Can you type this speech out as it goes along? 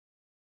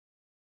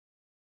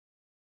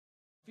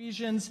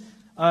Ephesians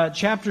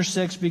chapter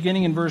 6,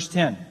 beginning in verse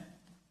 10.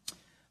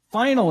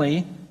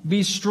 Finally,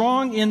 be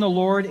strong in the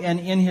Lord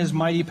and in his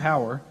mighty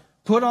power.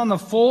 Put on the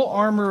full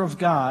armor of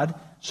God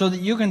so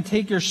that you can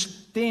take your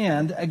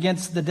stand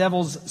against the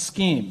devil's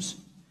schemes.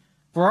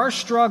 For our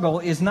struggle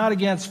is not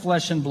against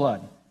flesh and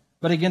blood,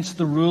 but against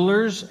the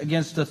rulers,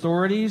 against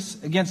authorities,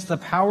 against the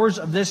powers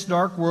of this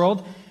dark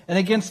world, and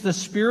against the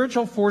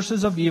spiritual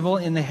forces of evil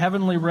in the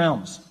heavenly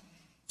realms.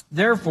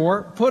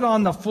 Therefore, put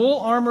on the full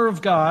armor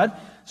of God,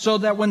 so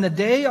that when the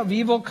day of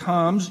evil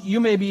comes,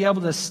 you may be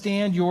able to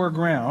stand your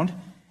ground.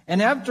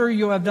 And after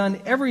you have done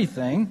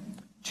everything,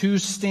 to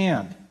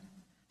stand.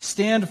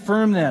 Stand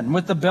firm then,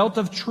 with the belt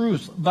of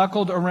truth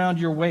buckled around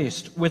your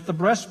waist, with the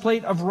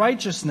breastplate of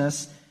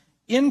righteousness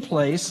in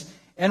place,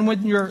 and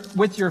with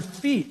your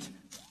feet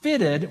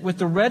fitted with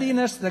the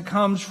readiness that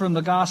comes from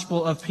the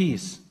gospel of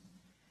peace.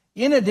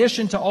 In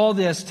addition to all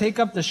this, take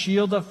up the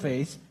shield of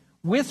faith,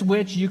 with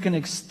which you can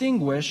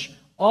extinguish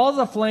all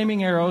the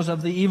flaming arrows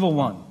of the evil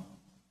one.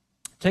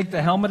 Take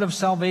the helmet of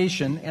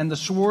salvation and the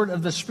sword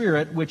of the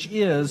Spirit, which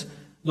is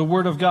the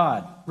Word of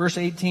God. Verse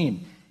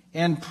 18.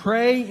 And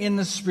pray in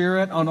the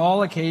Spirit on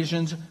all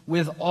occasions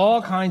with all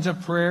kinds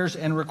of prayers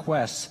and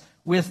requests.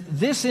 With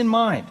this in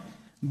mind,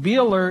 be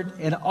alert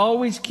and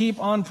always keep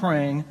on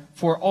praying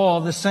for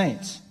all the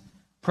saints.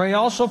 Pray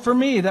also for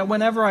me that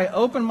whenever I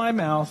open my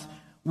mouth,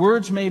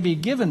 words may be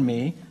given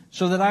me,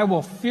 so that I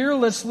will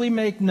fearlessly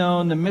make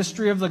known the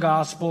mystery of the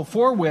gospel,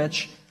 for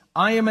which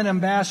I am an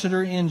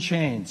ambassador in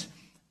chains.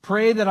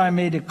 Pray that I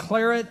may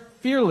declare it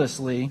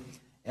fearlessly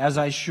as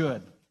I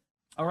should.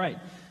 All right.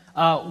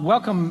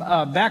 Welcome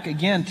back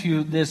again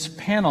to this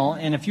panel.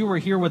 And if you were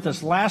here with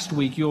us last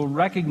week, you'll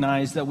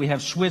recognize that we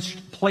have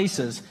switched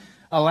places.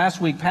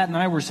 Last week, Pat and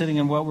I were sitting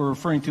in what we're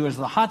referring to as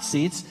the hot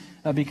seats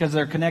because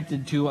they're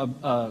connected to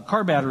a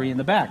car battery in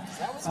the back.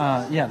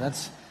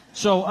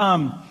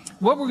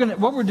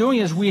 What we're doing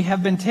is we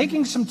have been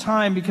taking some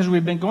time because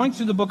we've been going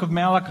through the book of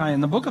Malachi,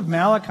 and the book of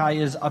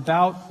Malachi is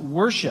about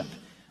worship.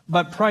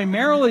 But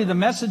primarily the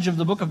message of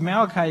the book of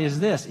Malachi is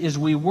this, is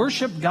we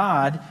worship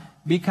God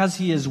because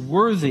he is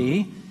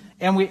worthy,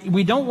 and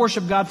we don't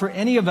worship God for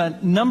any of a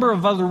number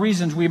of other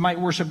reasons we might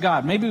worship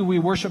God. Maybe we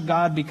worship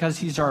God because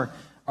he's our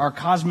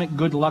cosmic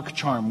good luck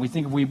charm. We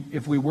think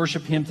if we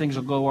worship him, things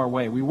will go our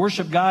way. We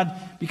worship God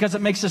because it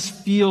makes us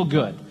feel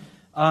good.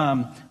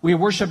 We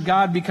worship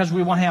God because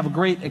we want to have a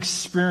great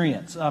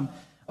experience.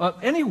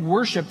 Any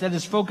worship that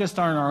is focused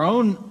on our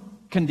own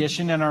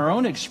condition and our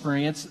own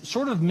experience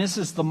sort of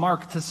misses the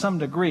mark to some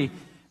degree,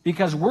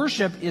 because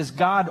worship is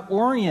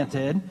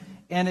God-oriented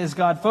and is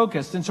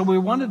God-focused. And so we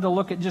wanted to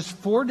look at just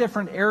 4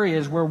 different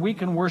areas where we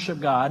can worship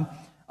God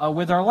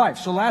with our life.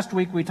 So last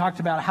week we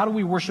talked about how do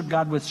we worship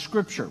God with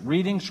Scripture,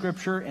 reading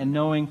Scripture and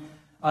knowing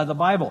the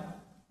Bible.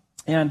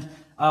 And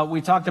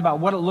we talked about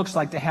what it looks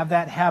like to have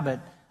that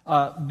habit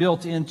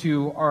built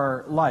into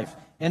our life.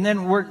 And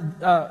then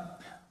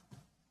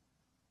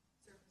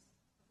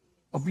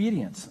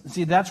obedience.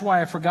 See, that's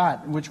why I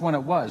forgot which one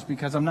it was,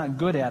 because I'm not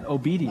good at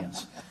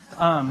obedience.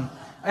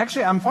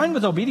 Actually, I'm fine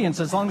with obedience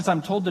as long as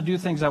I'm told to do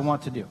things I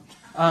want to do.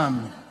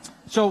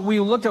 So we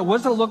looked at what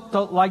does it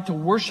look like to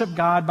worship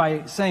God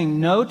by saying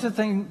no to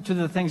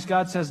the things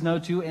God says no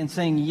to, and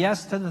saying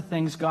yes to the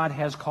things God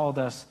has called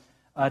us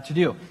to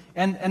do.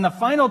 And the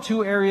final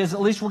 2 areas, at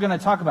least we're going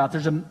to talk about,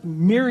 there's a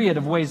myriad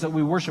of ways that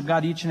we worship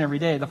God each and every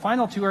day. The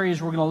final 2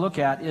 areas we're going to look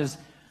at is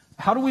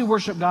how do we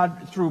worship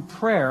God through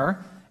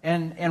prayer,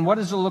 and what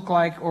does it look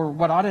like, or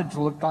what ought it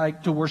to look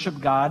like to worship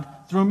God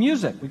through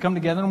music. We come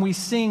together and we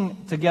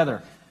sing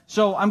together.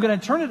 So I'm going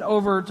to turn it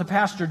over to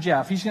Pastor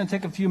Jeff. He's going to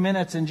take a few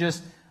minutes and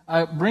just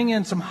bring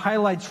in some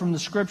highlights from the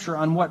Scripture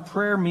on what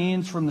prayer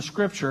means from the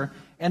Scripture.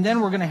 And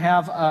then we're going to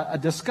have a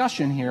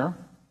discussion here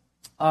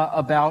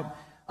about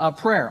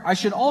prayer. I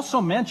should also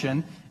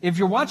mention, if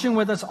you're watching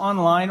with us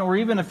online, or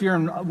even if you're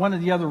in one of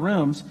the other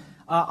rooms,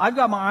 I've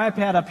got my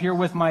iPad up here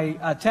with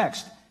my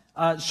text.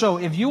 So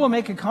if you will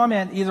make a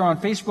comment either on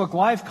Facebook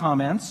Live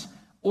comments,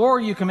 or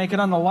you can make it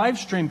on the live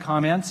stream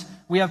comments,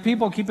 we have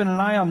people keeping an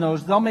eye on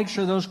those. They'll make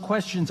sure those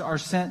questions are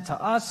sent to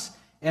us,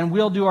 and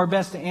we'll do our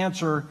best to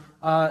answer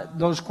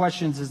those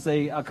questions as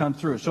they come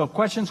through. So if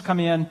questions come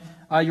in,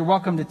 you're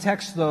welcome to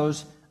text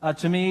those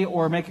to me,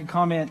 or make a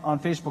comment on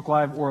Facebook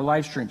Live or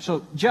live stream.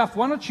 So Jeff,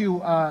 why don't you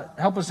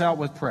help us out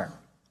with prayer?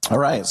 All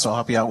right, so I'll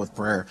help you out with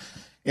prayer.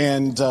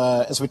 And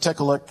as we take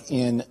a look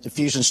in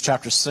Ephesians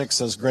chapter 6,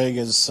 as Greg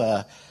has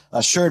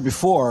shared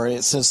before,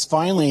 it says,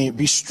 finally,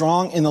 be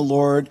strong in the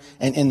Lord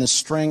and in the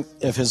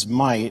strength of his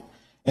might.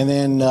 And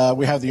then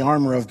we have the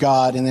armor of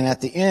God. And then at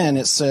the end,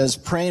 it says,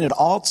 praying at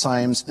all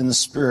times in the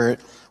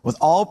Spirit with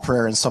all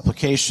prayer and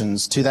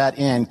supplications. To that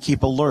end,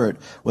 keep alert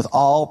with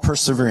all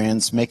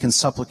perseverance, making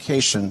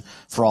supplication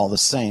for all the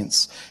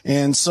saints.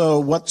 And so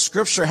what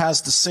Scripture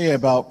has to say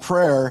about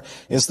prayer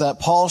is that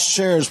Paul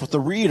shares with the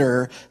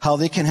reader how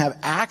they can have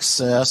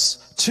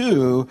access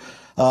to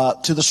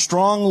the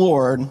strong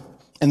Lord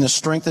and the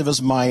strength of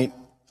his might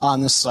on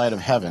this side of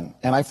heaven.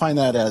 And I find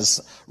that as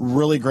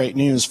really great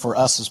news for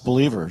us as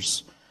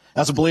believers.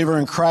 As a believer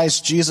in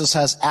Christ, Jesus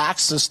has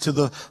access to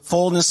the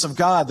fullness of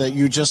God that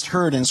you just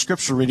heard in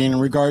scripture reading in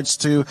regards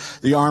to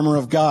the armor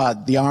of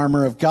God. The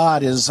armor of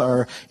God is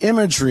our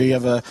imagery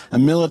of a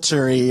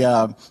military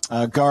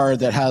guard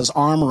that has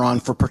armor on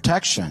for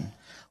protection.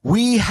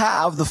 We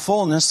have the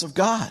fullness of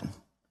God.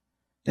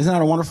 Isn't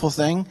that a wonderful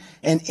thing?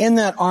 And in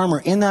that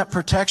armor, in that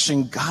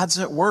protection, God's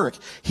at work.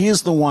 He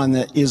is the one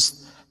that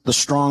is the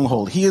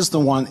stronghold. He is the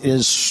one that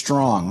is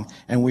strong,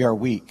 and we are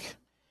weak.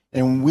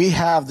 And we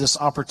have this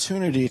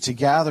opportunity to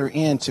gather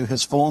into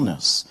his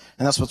fullness.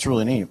 And that's what's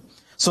really neat.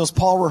 So as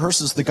Paul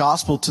rehearses the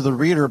gospel to the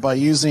reader by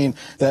using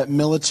that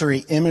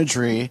military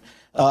imagery,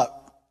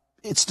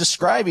 it's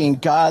describing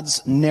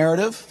God's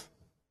narrative,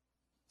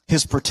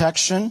 his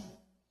protection,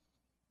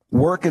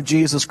 work of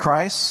Jesus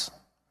Christ,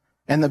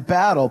 and the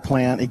battle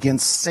plan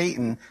against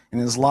Satan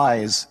and his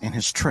lies and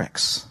his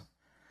tricks.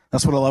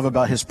 That's what I love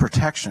about his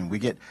protection. We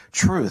get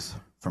truth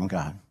from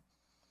God.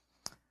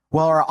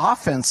 Well, our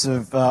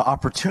offensive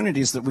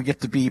opportunities that we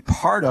get to be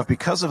part of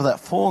because of that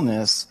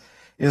fullness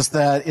is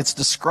that it's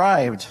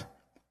described,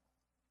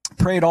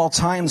 pray at all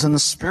times in the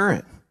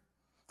Spirit.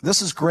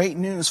 This is great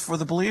news for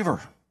the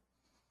believer,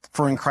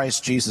 for in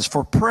Christ Jesus.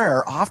 For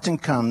prayer often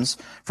comes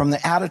from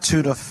the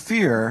attitude of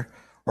fear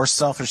or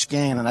selfish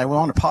gain. And I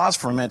want to pause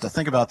for a minute to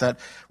think about that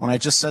when I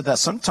just said that.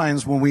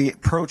 Sometimes when we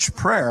approach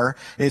prayer,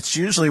 it's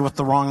usually with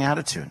the wrong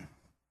attitude.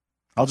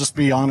 I'll just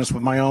be honest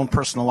with my own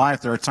personal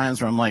life. There are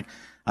times where I'm like,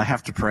 I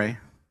have to pray.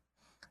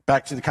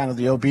 Back to the kind of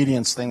the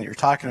obedience thing that you're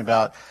talking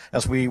about.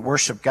 As we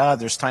worship God,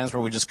 there's times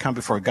where we just come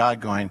before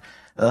God going,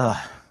 ugh.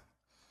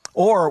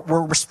 Or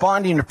we're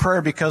responding to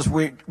prayer because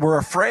we're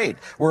afraid.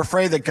 We're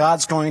afraid that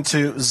God's going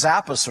to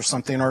zap us or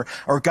something, or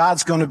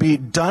God's going to be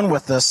done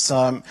with us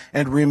and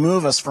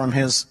remove us from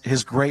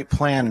his great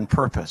plan and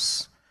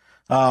purpose.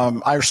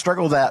 I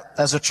struggled with that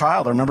as a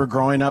child. I remember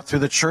growing up through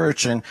the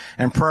church, and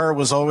prayer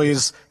was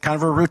always kind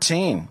of a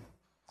routine.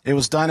 It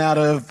was done out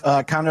of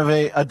kind of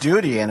a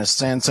duty in a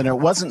sense, and it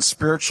wasn't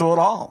spiritual at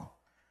all.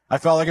 I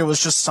felt like it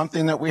was just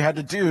something that we had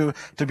to do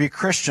to be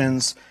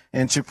Christians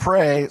and to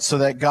pray so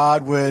that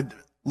God would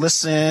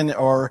listen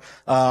or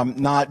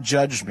not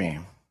judge me.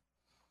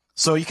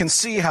 So you can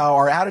see how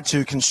our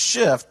attitude can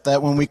shift,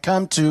 that when we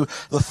come to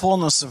the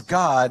fullness of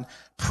God,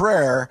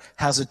 prayer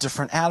has a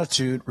different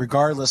attitude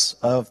regardless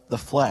of the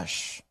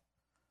flesh.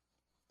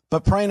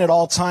 But praying at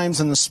all times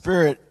in the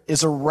Spirit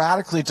is a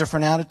radically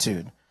different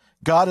attitude.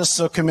 God is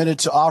so committed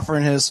to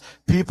offering his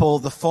people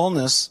the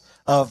fullness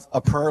of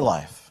a prayer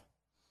life.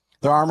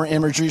 The armor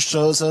imagery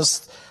shows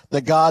us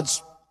that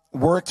God's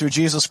work through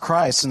Jesus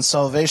Christ and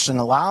salvation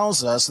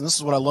allows us, and this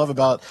is what I love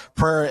about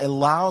prayer, it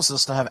allows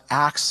us to have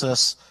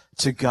access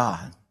to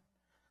God.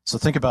 So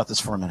think about this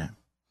for a minute.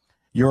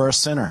 You're a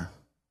sinner.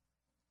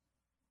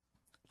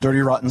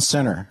 Dirty, rotten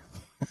sinner.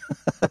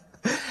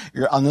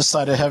 You're on this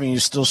side of heaven, you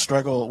still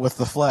struggle with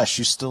the flesh.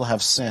 You still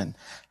have sin.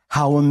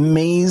 How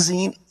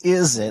amazing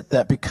is it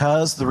that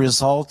because the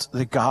result of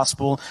the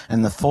gospel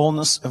and the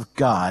fullness of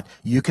God,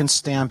 you can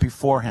stand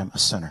before him, a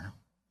sinner,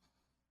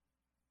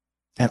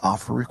 and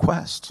offer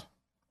request.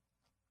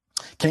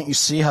 Can't you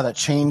see how that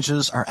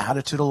changes our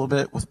attitude a little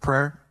bit with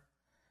prayer?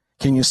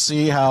 Can you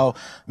see how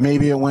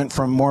maybe it went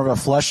from more of a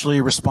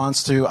fleshly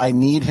response to, I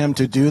need him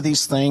to do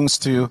these things,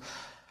 to,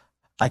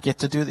 I get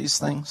to do these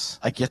things.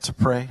 I get to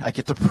pray. I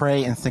get to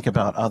pray and think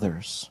about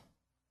others.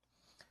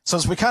 So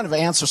as we kind of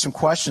answer some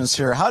questions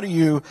here, how do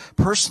you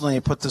personally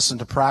put this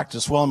into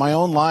practice? Well, in my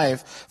own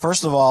life,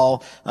 first of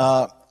all,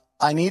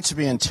 I need to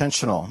be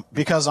intentional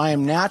because I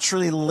am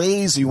naturally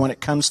lazy when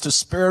it comes to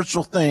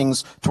spiritual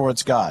things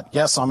towards God.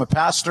 Yes, I'm a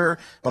pastor,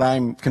 but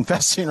I'm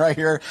confessing right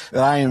here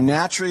that I am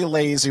naturally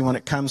lazy when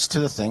it comes to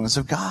the things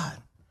of God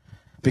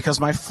because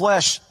my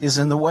flesh is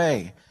in the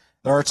way.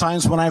 There are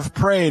times when I've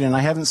prayed and I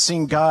haven't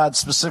seen God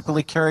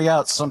specifically carry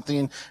out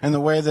something in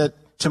the way that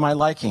to my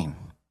liking.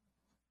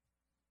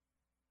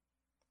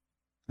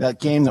 That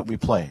game that we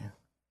play,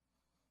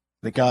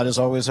 that God is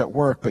always at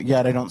work, but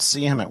yet I don't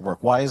see him at work.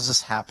 Why is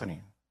this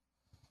happening?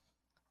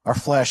 Our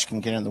flesh can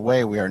get in the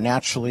way. We are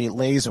naturally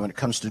lazy when it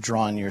comes to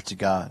drawing near to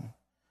God.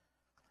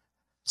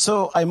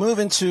 So I move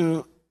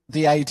into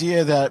the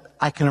idea that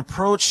I can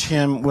approach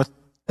him with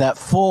that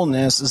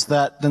fullness, is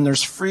that then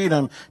there's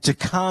freedom to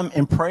come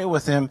and pray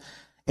with him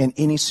in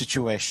any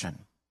situation.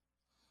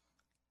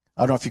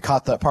 I don't know if you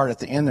caught that part at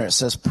the end there. It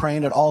says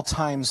praying at all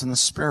times in the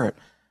Spirit.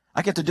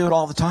 I get to do it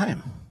all the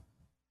time.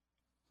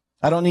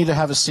 I don't need to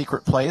have a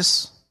secret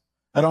place.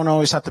 I don't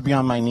always have to be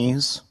on my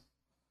knees.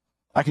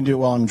 I can do it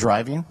while I'm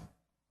driving.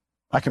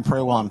 I can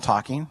pray while I'm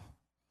talking.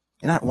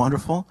 Isn't that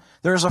wonderful?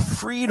 There's a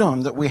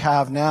freedom that we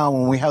have now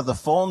when we have the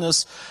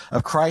fullness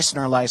of Christ in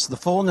our lives, the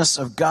fullness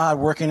of God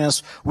working in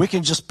us. We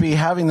can just be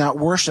having that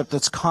worship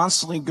that's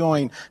constantly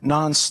going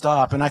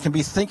nonstop, and I can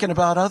be thinking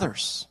about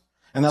others.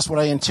 And that's what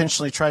I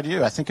intentionally try to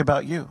do. I think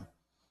about you.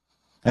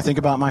 I think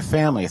about my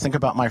family. I think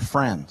about my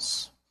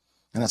friends.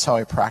 And that's how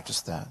I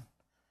practice that.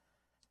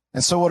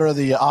 And so what are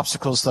the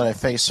obstacles that I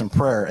face in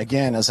prayer?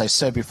 Again, as I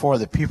said before,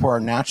 that people are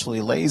naturally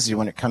lazy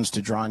when it comes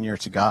to drawing near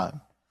to God.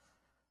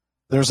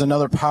 There's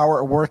another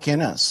power at work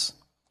in us.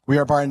 We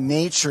are by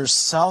nature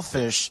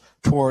selfish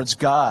towards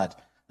God.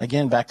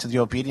 Again, back to the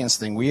obedience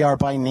thing. We are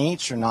by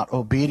nature not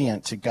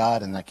obedient to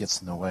God, and that gets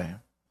in the way.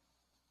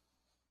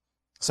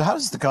 So how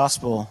does the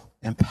gospel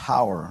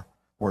empower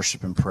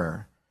worship and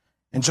prayer?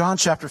 In John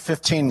chapter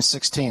 15 and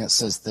 16, it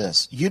says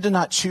this, "You did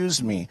not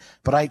choose me,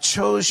 but I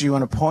chose you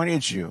and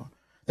appointed you,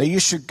 that you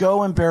should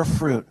go and bear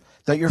fruit,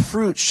 that your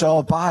fruit shall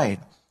abide,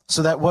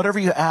 so that whatever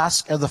you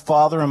ask of the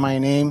Father in my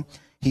name,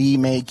 he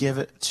may give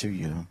it to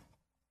you."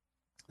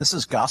 This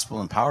is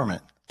gospel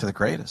empowerment to the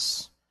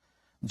greatest.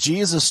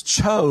 Jesus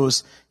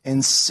chose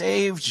and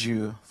saved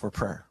you for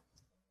prayer.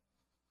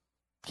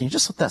 Can you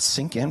just let that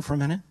sink in for a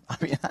minute? I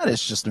mean, that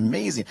is just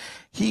amazing.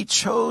 He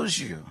chose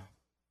you.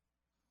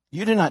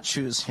 You did not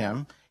choose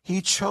him.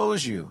 He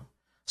chose you.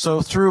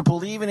 So through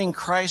believing in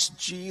Christ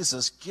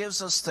Jesus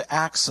gives us the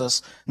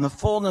access and the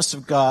fullness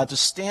of God to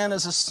stand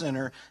as a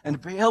sinner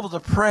and to be able to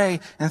pray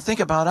and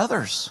think about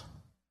others.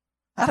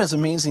 That is an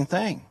amazing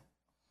thing.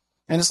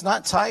 And it's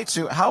not tied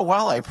to how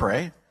well I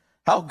pray,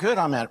 how good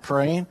I'm at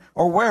praying,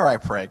 or where I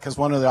pray. Because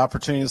one of the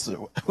opportunities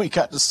that we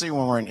got to see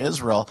when we're in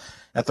Israel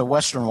at the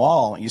Western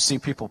Wall, you see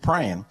people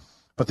praying,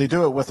 but they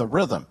do it with a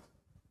rhythm.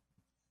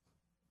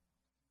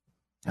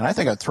 And I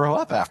think I'd throw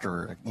up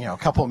after, a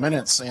couple of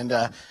minutes. And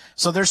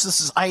so there's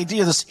this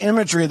idea, this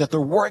imagery that they're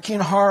working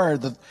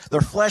hard, that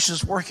their flesh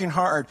is working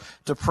hard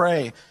to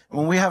pray.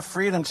 When we have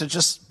freedom to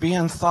just be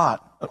in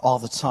thought all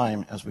the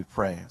time as we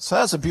pray. So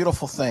that's a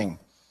beautiful thing.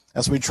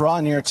 As we draw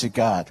near to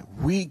God,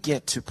 we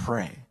get to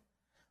pray.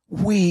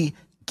 We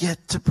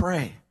get to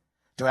pray.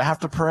 Do I have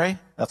to pray?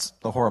 That's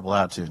the horrible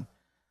attitude.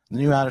 The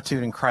new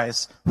attitude in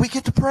Christ, we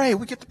get to pray.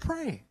 We get to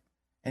pray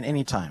at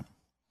any time.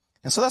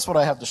 And so that's what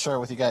I have to share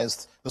with you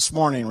guys this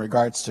morning in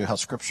regards to how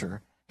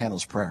Scripture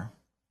handles prayer.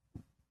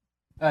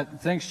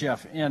 Thanks,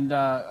 Jeff. And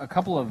a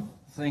couple of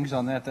things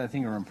on that I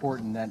think are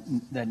important,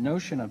 that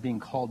notion of being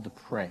called to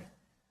pray.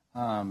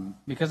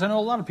 Because I know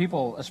a lot of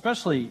people,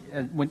 especially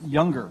when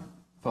younger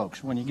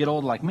folks, when you get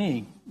old like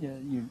me,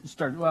 you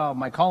start,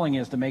 my calling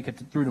is to make it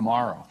through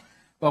tomorrow.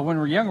 But when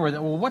we're younger,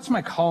 what's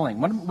my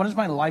calling? What is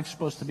my life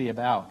supposed to be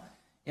about?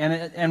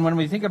 And when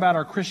we think about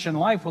our Christian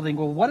life, we'll think,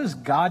 what is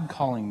God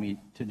calling me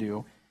to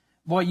do?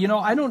 Boy,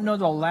 I don't know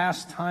the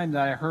last time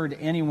that I heard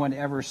anyone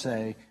ever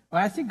say,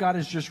 I think God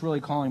is just really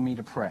calling me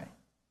to pray.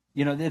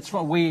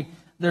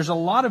 There's a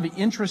lot of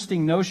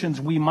interesting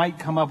notions we might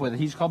come up with.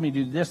 He's called me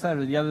to do this, that,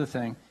 or the other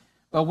thing.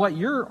 But what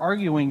you're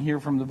arguing here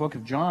from the book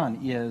of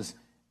John is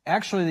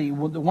actually the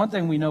one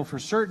thing we know for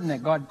certain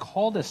that God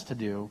called us to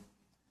do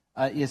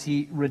is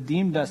he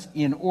redeemed us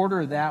in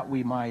order that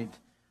we might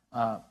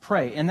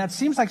pray. And that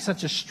seems like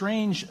such a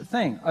strange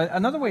thing.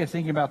 Another way of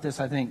thinking about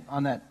this, I think,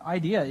 on that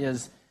idea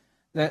is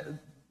that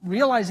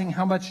realizing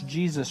how much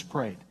Jesus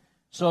prayed.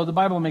 So the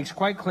Bible makes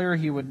quite clear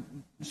he would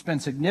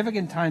spend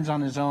significant times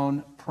on his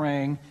own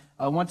praying.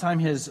 One time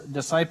his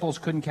disciples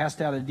couldn't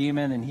cast out a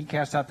demon, and he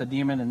cast out the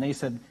demon, and they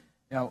said,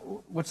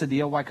 what's the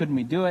deal? Why couldn't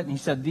we do it? And he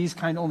said, these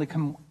kind only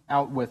come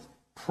out with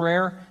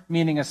prayer,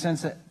 meaning a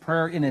sense that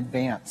prayer in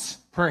advance.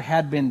 Prayer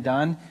had been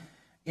done.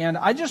 And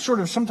I just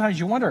sort of, sometimes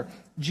you wonder,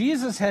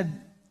 Jesus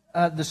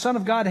the Son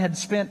of God had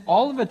spent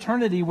all of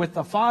eternity with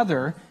the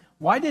Father.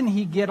 Why didn't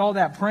he get all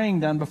that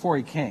praying done before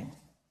he came?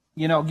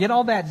 Get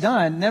all that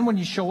done, and then when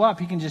you show up,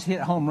 he can just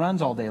hit home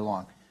runs all day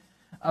long.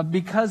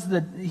 Because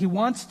he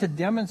wants to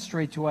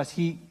demonstrate to us,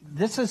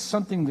 this is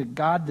something that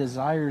God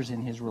desires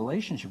in his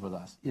relationship with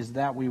us, is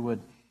that we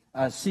would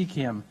seek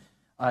him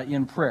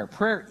in prayer.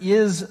 Prayer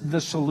is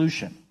the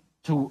solution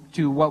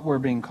to what we're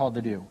being called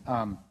to do.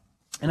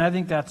 And I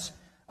think that's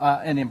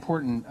an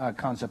important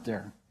concept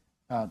there.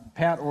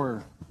 Pat,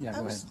 go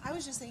ahead. I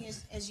was just thinking,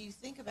 as you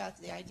think about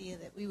the idea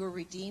that we were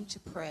redeemed to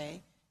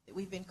pray, that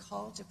we've been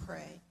called to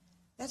pray,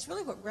 that's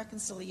really what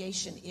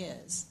reconciliation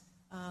is.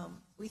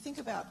 We think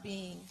about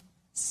being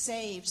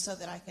saved so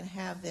that I can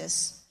have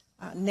this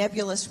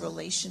nebulous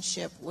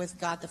relationship with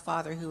God the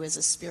Father, who is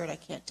a spirit I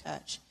can't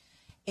touch.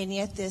 And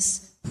yet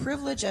this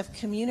privilege of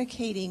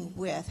communicating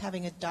with,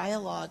 having a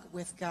dialogue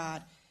with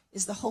God,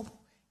 is the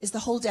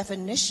whole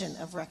definition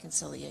of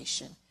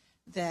reconciliation.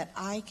 That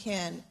I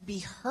can be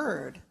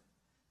heard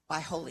by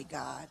holy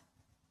God,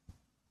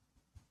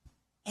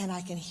 and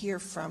I can hear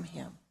from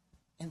him.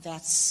 And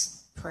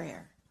that's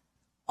prayer,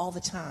 all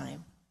the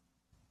time,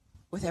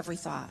 with every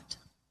thought.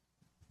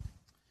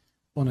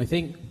 Well, and I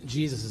think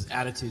Jesus'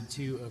 attitude,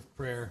 too, of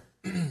prayer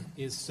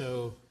is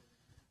so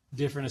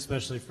different,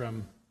 especially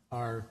from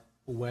our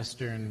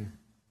Western,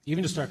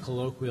 even just our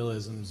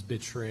colloquialisms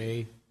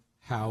betray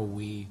how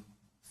we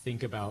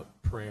think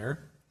about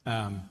prayer.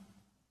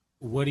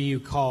 What do you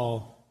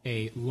call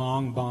a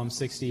long bomb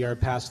 60-yard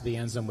pass to the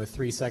end zone with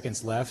 3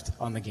 seconds left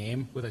on the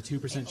game with a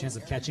 2% chance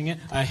of catching it?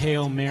 A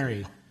Hail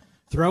Mary.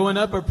 Throwing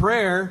up a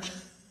prayer.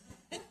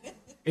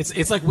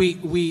 It's like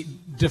we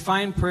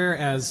define prayer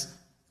as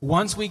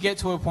once we get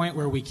to a point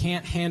where we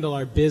can't handle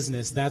our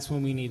business, that's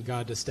when we need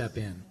God to step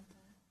in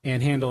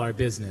and handle our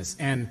business.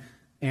 And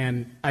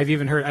I've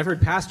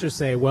heard pastors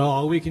say, well,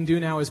 all we can do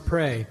now is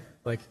pray.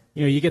 Like,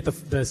 you get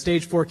the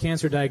stage 4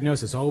 cancer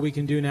diagnosis. All we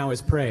can do now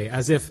is pray,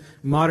 as if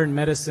modern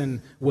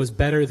medicine was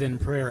better than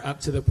prayer up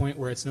to the point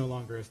where it's no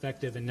longer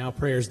effective, and now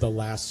prayer is the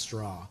last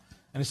straw.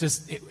 And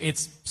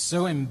it's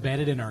so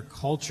embedded in our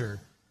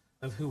culture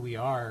of who we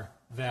are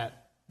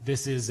that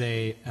this is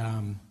the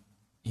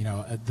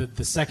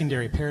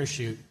secondary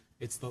parachute.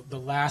 It's the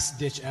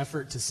last-ditch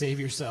effort to save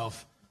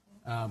yourself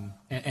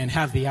and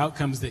have the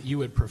outcomes that you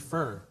would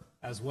prefer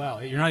as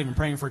well. You're not even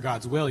praying for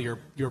God's will.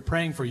 You're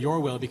praying for your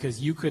will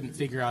because you couldn't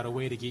figure out a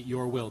way to get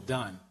your will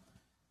done.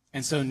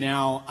 And so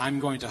now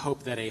I'm going to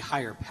hope that a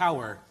higher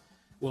power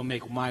will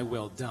make my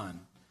will done.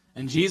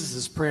 And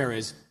Jesus' prayer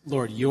is,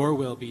 Lord, your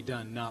will be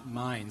done, not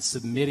mine,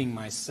 submitting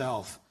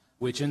myself,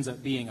 which ends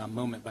up being a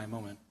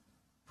moment-by-moment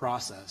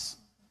process.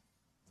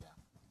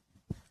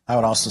 I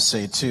would also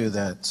say, too,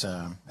 that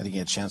I didn't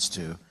get a chance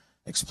to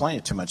explain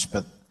it too much,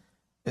 but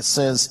it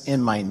says,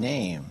 in my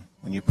name.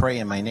 When you pray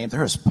in my name,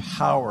 there is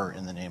power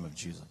in the name of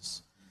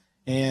Jesus.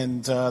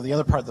 And the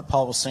other part that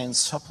Paul was saying,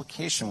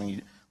 supplication, when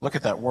you look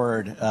at that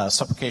word,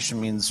 supplication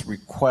means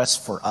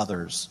request for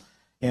others.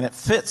 And it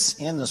fits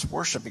in this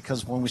worship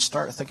because when we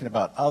start thinking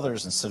about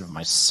others instead of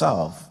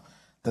myself,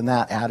 then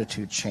that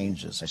attitude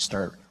changes. I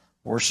start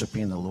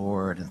worshiping the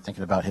Lord and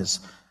thinking about his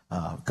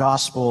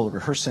gospel,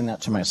 rehearsing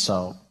that to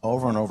myself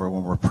over and over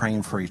when we're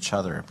praying for each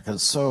other. Because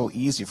it's so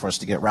easy for us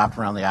to get wrapped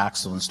around the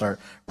axle and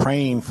start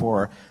praying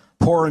for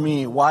poor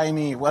me, why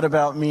me, what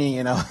about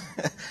me,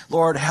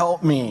 Lord,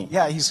 help me.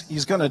 Yeah,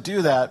 he's going to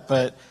do that,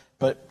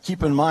 but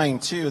keep in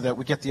mind, too, that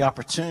we get the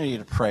opportunity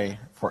to pray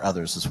for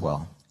others as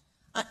well.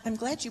 I'm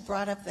glad you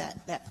brought up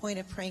that point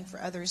of praying for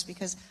others,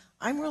 because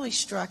I'm really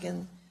struck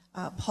in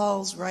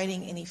Paul's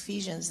writing in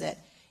Ephesians that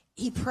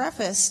he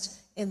prefaced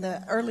in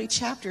the early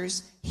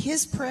chapters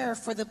his prayer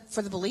for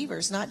the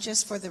believers, not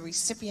just for the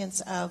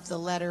recipients of the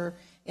letter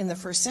in the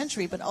first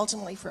century, but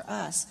ultimately for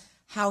us,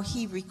 how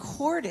he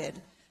recorded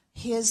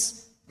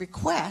his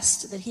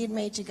request that he had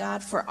made to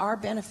God for our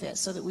benefit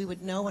so that we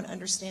would know and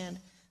understand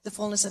the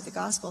fullness of the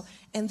gospel.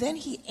 And then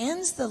he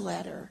ends the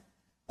letter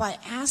by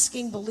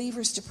asking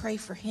believers to pray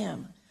for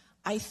him.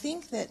 I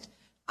think that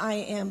I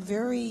am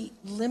very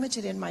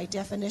limited in my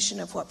definition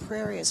of what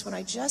prayer is when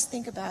I just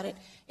think about it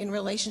in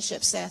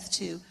relationship, Seth,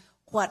 to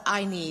what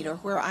I need or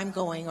where I'm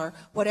going or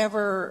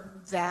whatever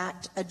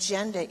that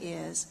agenda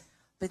is.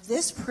 But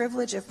this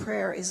privilege of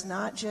prayer is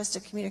not just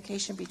a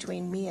communication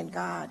between me and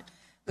God,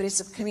 but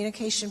it's a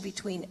communication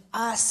between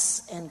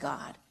us and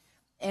God.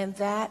 And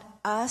that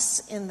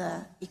us in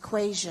the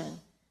equation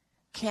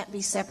can't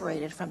be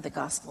separated from the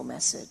gospel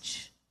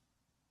message.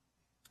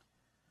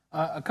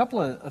 A couple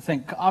of, I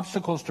think,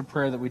 obstacles to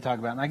prayer that we talk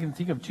about, and I can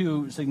think of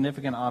two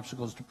significant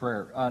obstacles to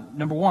prayer.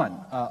 Number one,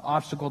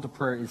 obstacle to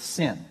prayer is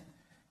sin.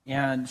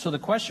 And so the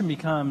question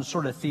becomes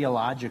sort of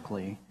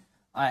theologically,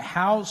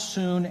 how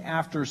soon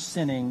after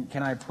sinning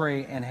can I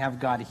pray and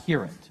have God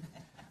hear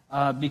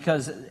it?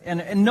 Because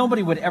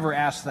nobody would ever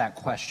ask that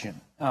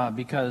question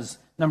because,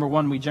 number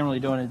one, we generally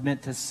don't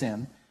admit to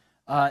sin.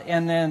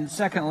 And then,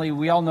 secondly,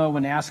 we all know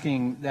when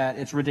asking that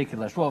it's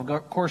ridiculous. Well,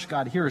 of course,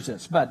 God hears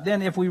us. But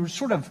then if we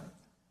sort of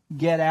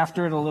get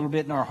after it a little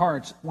bit in our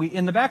hearts,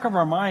 in the back of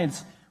our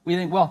minds, we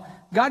think, well,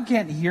 God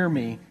can't hear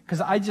me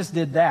because I just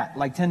did that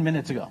like 10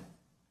 minutes ago.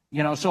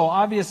 So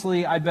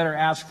obviously I better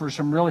ask for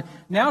some really,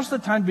 now's the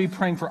time to be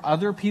praying for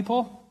other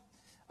people,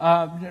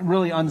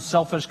 really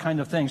unselfish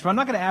kind of things. But I'm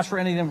not going to ask for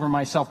anything for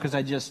myself because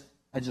I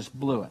just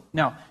blew it.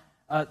 Now,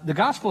 the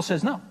gospel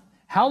says no.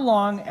 How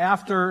long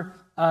after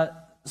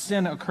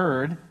sin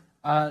occurred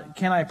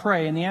can I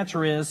pray? And the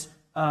answer is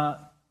right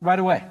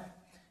away.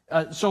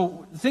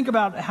 So think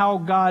about how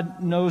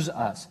God knows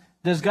us.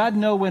 Does God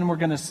know when we're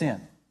going to sin?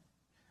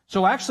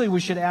 So actually we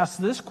should ask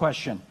this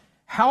question.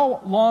 How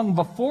long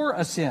before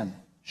a sin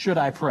should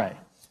I pray?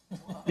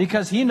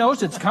 Because he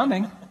knows it's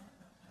coming.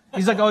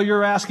 He's like, oh,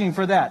 you're asking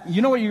for that.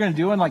 You know what you're going to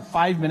do in like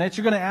 5 minutes?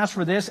 You're going to ask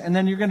for this, and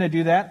then you're going to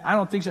do that? I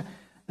don't think so.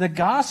 The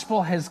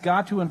gospel has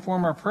got to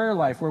inform our prayer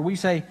life where we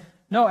say,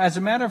 no, as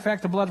a matter of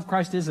fact, the blood of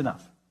Christ is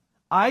enough.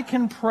 I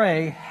can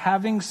pray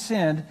having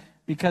sinned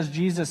because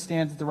Jesus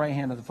stands at the right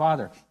hand of the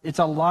Father. It's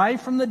a lie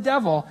from the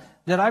devil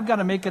that I've got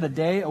to make it a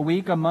day, a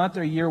week, a month,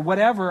 or a year,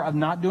 whatever, of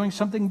not doing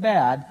something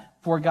bad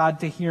for God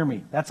to hear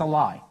me. That's a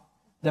lie.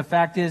 The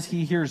fact is,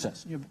 he hears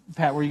us.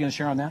 Pat, were you going to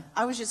share on that?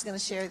 I was just going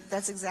to share,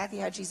 that's exactly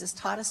how Jesus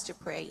taught us to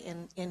pray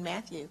in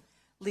Matthew.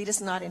 Lead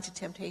us not into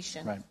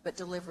temptation, right, but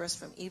deliver us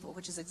from evil,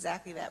 which is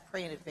exactly that.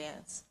 Pray in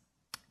advance.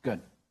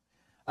 Good.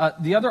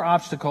 The other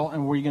obstacle,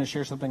 and were you going to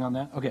share something on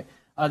that? Okay.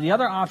 The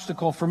other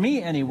obstacle, for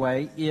me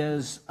anyway,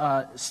 is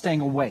staying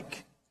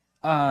awake.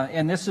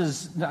 And this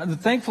is,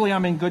 thankfully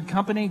I'm in good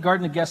company.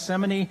 Garden of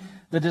Gethsemane,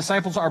 the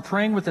disciples are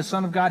praying with the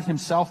Son of God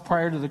himself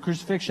prior to the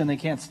crucifixion. They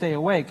can't stay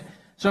awake.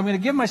 So I'm going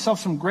to give myself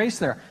some grace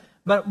there.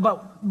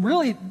 But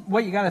really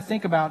what you got to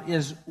think about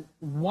is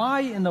why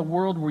in the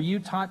world were you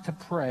taught to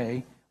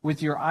pray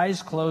with your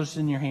eyes closed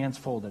and your hands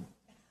folded?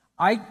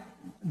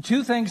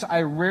 Two things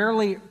I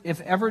rarely,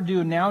 if ever,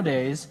 do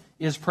nowadays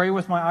is pray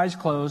with my eyes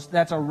closed.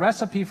 That's a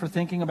recipe for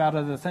thinking about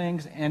other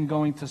things and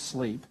going to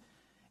sleep.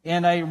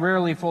 and I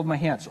rarely fold my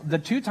hands. The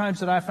two times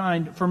that I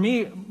find, for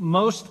me,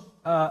 most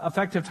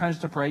effective times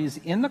to pray is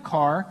in the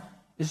car,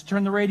 is to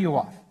turn the radio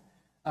off.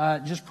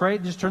 Just pray,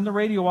 just turn the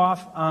radio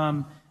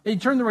off. You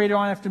turn the radio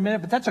on after a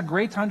minute, but that's a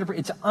great time to pray.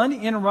 It's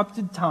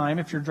uninterrupted time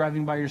if you're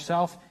driving by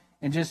yourself,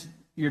 and just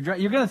you're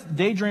going to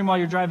daydream while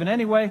you're driving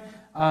anyway,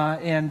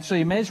 and so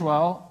you may as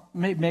well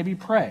maybe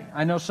pray.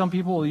 I know some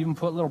people will even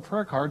put little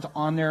prayer cards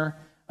on their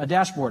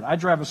dashboard. I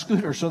drive a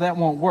scooter, so that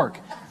won't work.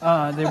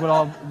 They would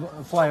all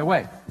fly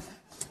away.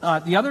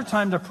 The other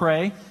time to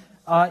pray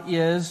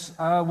is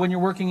when you're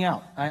working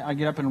out. I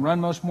get up and run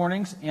most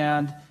mornings,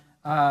 and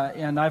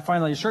I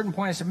finally, at a certain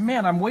point, I said,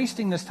 man, I'm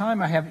wasting this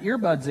time. I have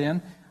earbuds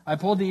in. I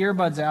pulled the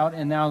earbuds out,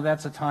 and now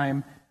that's a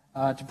time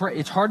to pray.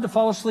 It's hard to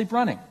fall asleep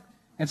running.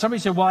 And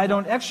somebody said, well, I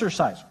don't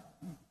exercise.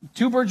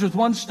 Two birds with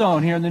one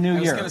stone here in the new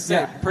year. I was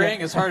going to say,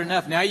 praying is hard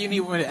enough. Now you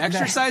need to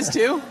exercise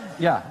too?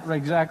 Yeah,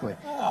 exactly.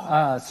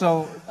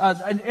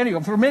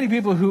 Anyway, for many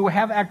people who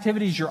have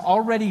activities you're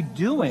already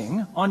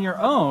doing on your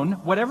own,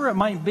 whatever it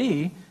might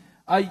be,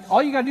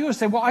 all you got to do is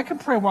say, well, I can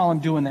pray while I'm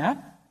doing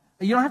that.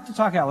 You don't have to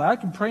talk out loud. You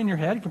can pray in your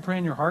head. You can pray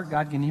in your heart.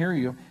 God can hear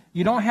you.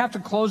 You don't have to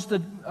close the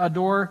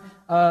door.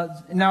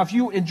 Now, if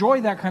you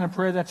enjoy that kind of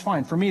prayer, that's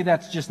fine. For me,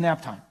 that's just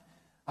nap time.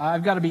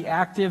 I've got to be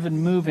active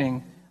and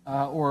moving,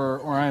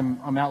 or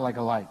I'm out like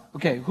a light.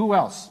 Okay, who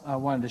else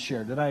wanted to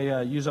share? Did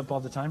I use up all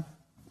the time?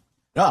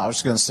 No, I was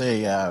just going to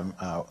say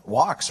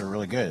walks are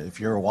really good. If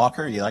you're a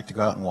walker, you like to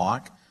go out and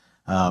walk.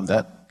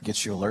 That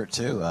gets you alert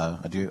too.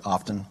 I do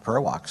often prayer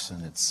walks,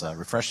 and it's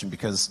refreshing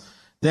because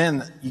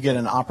then you get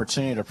an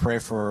opportunity to pray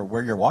for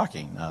where you're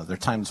walking. There are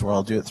times where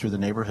I'll do it through the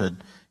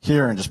neighborhood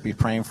here and just be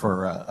praying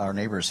for our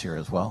neighbors here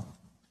as well.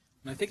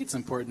 And I think it's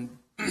important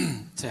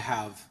to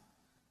have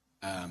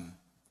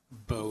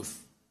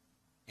both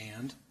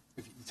and.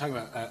 If you talk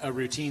about a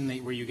routine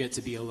where you get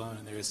to be alone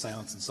and there is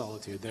silence and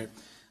solitude,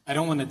 I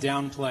don't want to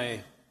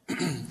downplay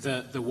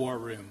the war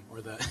room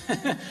or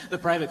the the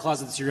private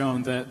closet that's your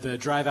own, the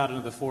drive out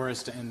into the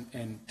forest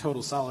and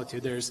total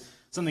solitude. There's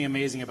something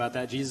amazing about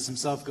that. Jesus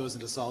himself goes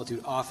into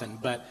solitude often,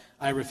 but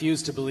I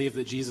refuse to believe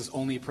that Jesus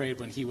only prayed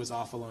when he was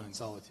off alone in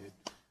solitude.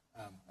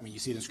 You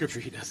see it in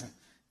Scripture, he doesn't.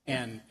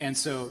 And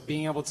so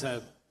being able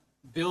to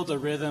build a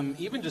rhythm,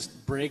 even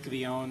just break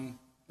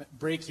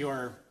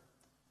your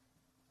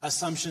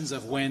assumptions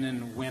of when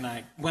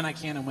I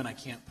can and when I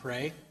can't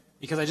pray,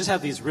 because I just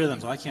have these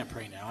rhythms. Well, I can't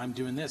pray now. I'm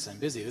doing this. I'm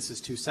busy. This is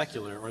too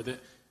secular, or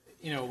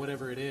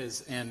whatever it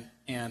is.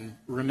 And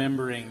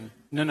remembering,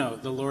 no,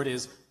 the Lord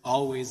is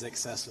always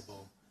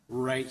accessible,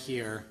 right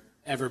here,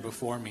 ever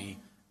before me,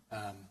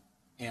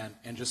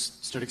 and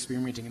just start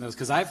experimenting in those.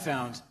 Because I've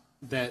found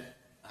that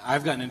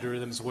I've gotten into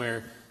rhythms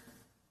where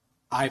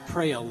I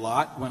pray a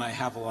lot when I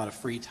have a lot of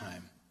free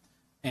time.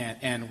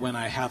 And when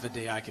I have a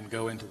day I can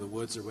go into the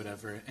woods or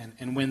whatever.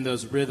 And when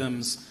those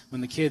rhythms,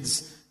 when the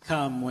kids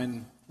come,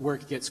 when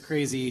work gets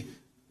crazy,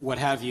 what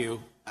have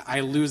you,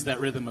 I lose that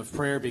rhythm of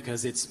prayer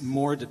because it's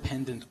more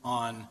dependent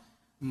on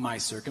my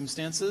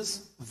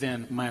circumstances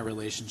than my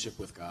relationship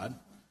with God.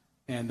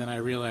 And then I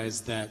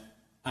realize that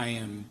I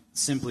am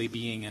simply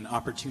being an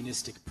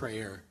opportunistic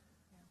prayer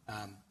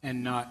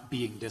and not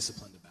being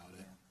disciplined about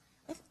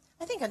it.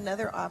 I think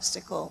another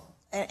obstacle,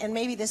 and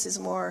maybe this is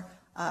more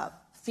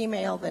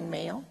female than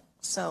male,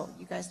 so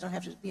you guys don't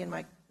have to be in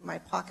my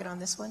pocket on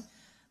this one,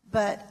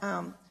 but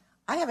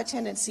I have a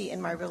tendency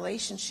in my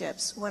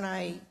relationships when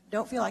I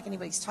don't feel like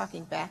anybody's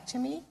talking back to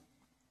me,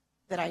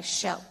 that I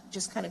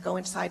just kind of go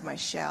inside my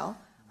shell.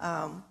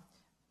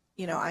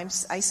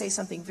 I say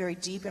something very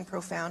deep and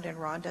profound and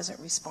Ron doesn't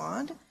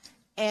respond,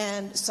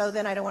 and so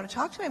then I don't want to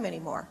talk to him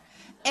anymore.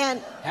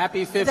 And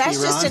happy 50, that's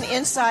just Ron. an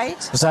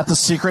insight. Is that the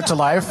secret to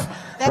life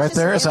right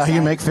there? Is that how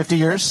you make 50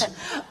 years?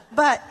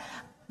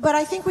 But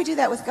I think we do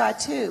that with God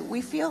too.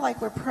 We feel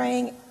like we're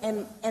praying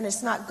and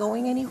it's not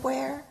going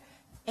anywhere,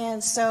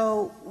 and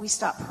so we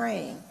stop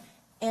praying.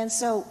 And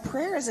so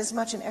prayer is as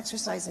much an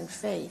exercise in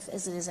faith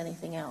as it is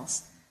anything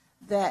else.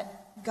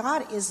 That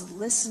God is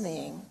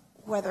listening,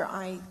 whether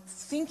I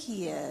think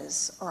he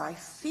is, or I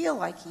feel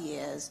like he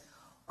is,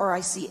 or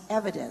I see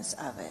evidence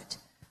of it.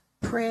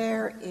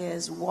 Prayer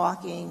is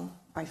walking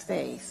by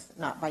faith,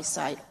 not by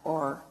sight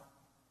or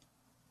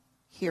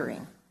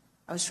hearing.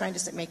 I was trying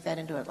to make that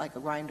into a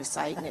rhyme to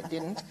sight, and it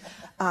didn't.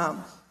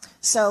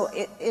 So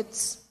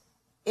it's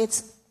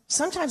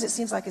sometimes it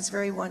seems like it's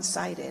very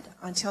one-sided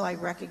until I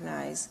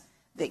recognize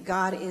that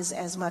God is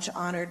as much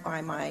honored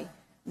by my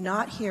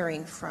not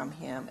hearing from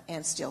him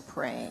and still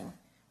praying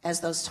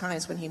as those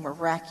times when he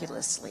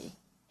miraculously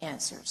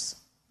answers.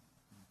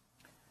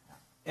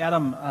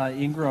 Adam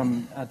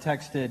Ingram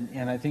texted,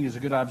 and I think it's a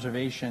good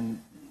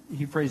observation.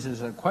 He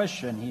phrases a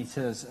question. He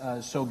says,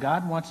 so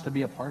God wants to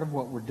be a part of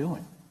what we're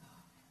doing.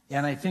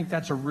 And I think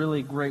that's a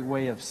really great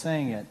way of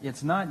saying it.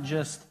 It's not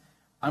just,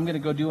 I'm going to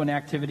go do an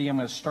activity, I'm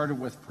going to start it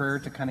with prayer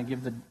to kind of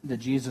give the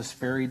Jesus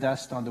fairy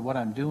dust onto what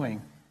I'm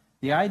doing.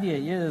 The idea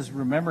is,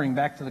 remembering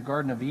back to the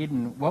Garden of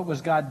Eden, what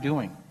was God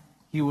doing?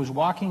 He was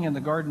walking in the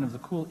garden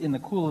in the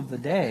cool of the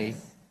day,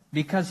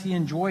 because he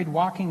enjoyed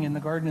walking in the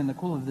garden in the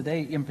cool of the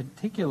day, in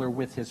particular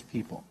with his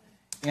people.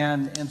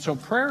 And so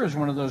prayer is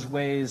one of those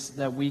ways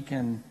that we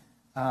can,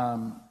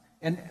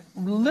 and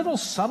little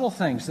subtle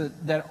things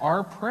that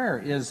are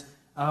prayer is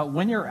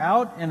when you're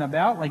out and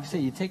about, like you say,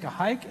 you take a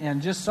hike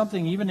and just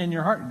something even in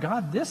your heart,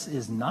 God, this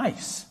is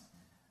nice.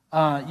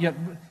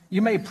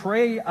 You may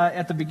pray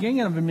at the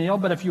beginning of a meal,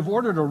 but if you've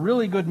ordered a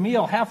really good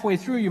meal, halfway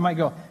through you might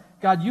go,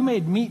 God, you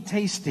made meat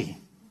tasty.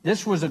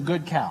 This was a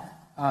good cow.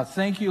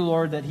 Thank you,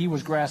 Lord, that he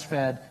was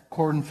grass-fed,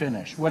 cordon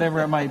finished, whatever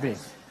it might be.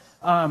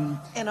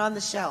 And on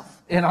the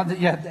shelf. And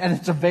and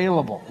it's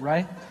available,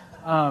 right?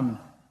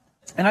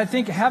 And I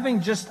think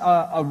having just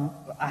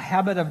a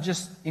habit of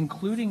just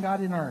including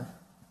God in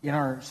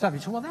our stuff. You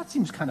say, well, that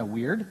seems kind of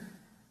weird.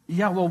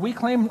 Yeah, well, we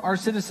claim our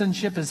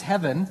citizenship is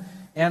heaven,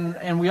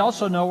 and we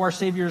also know our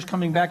Savior is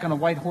coming back on a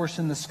white horse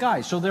in the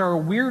sky. So there are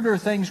weirder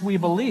things we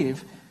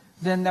believe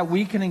than that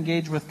we can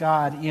engage with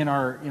God in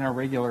our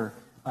regular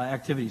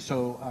activities.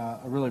 So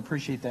I really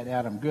appreciate that,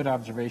 Adam. Good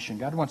observation.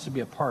 God wants to be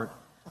a part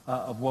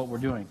of what we're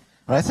doing.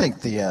 But I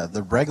think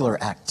the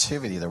regular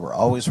activity that we're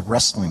always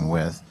wrestling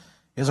with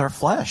is our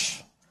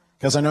flesh.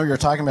 Because I know you're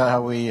talking about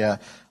how we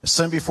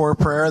sin before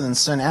prayer, then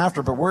sin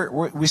after, but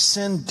we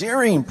sin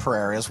during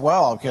prayer as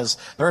well. Because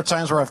there are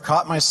times where I've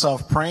caught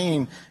myself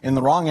praying in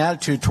the wrong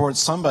attitude towards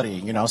somebody.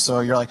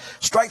 So you're like,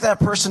 strike that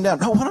person down.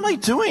 No, what am I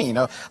doing?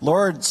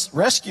 Lord,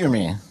 rescue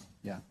me.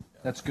 Yeah,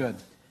 that's good.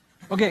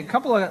 Okay, a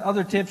couple of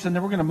other tips, and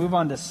then we're going to move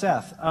on to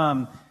Seth.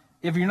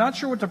 If you're not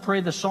sure what to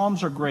pray, the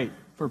Psalms are great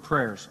for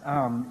prayers.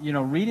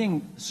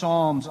 Reading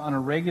Psalms on a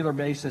regular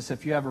basis,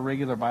 if you have a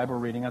regular Bible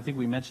reading, I think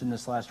we mentioned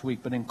this last week,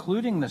 but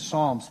including the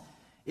Psalms,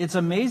 it's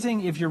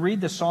amazing if you read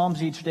the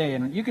Psalms each day,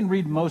 and you can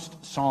read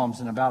most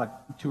Psalms in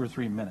about 2 or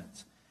 3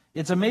 minutes.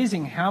 It's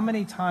amazing how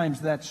many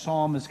times that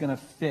Psalm is going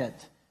to fit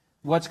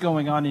what's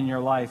going on in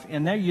your life.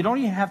 And there, you don't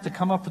even have to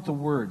come up with the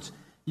words.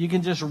 You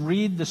can just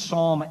read the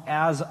Psalm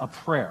as a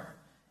prayer.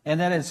 And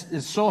that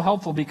is so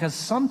helpful because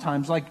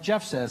sometimes, like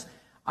Jeff says,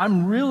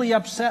 I'm really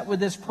upset with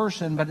this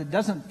person, but it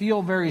doesn't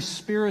feel very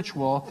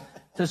spiritual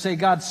to say,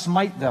 God,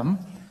 smite them.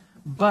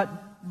 But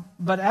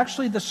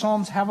actually the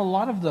Psalms have a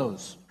lot of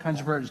those kinds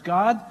of prayers.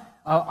 God,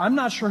 I'm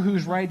not sure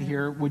who's right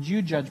here. Would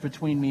you judge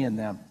between me and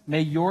them?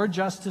 May your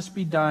justice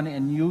be done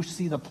and you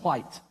see the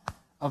plight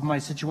of my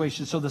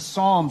situation. So the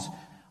Psalms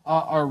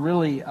are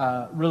really,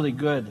 really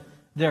good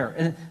there.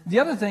 And the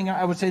other thing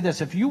I would say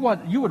this, if you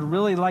would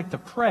really like to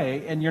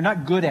pray and you're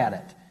not good at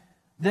it,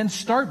 then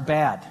start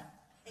bad.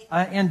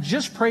 And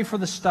just pray for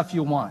the stuff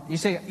you want. You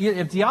say,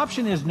 if the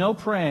option is no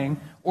praying,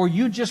 or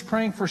you just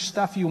praying for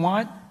stuff you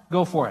want,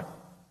 go for it.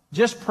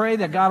 Just pray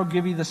that God will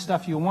give you the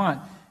stuff you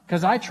want.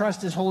 Because I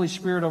trust His Holy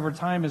Spirit over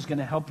time is going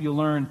to help you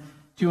learn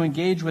to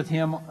engage with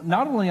Him,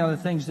 not only on the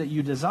things that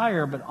you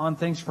desire, but on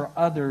things for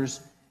others,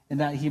 and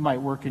that He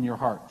might work in your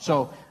heart.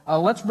 So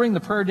let's bring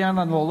the prayer down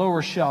on the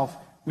lower shelf.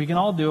 We can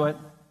all do it.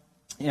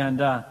 And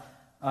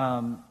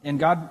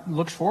God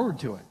looks forward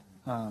to it.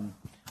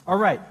 All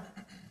right.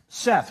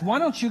 Seth, why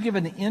don't you give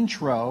an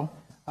intro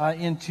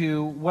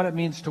into what it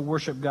means to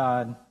worship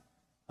God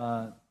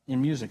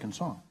in music and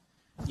song?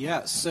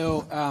 Yeah,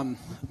 so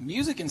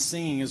music and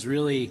singing is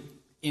really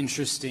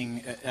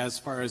interesting as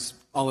far as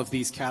all of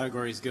these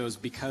categories goes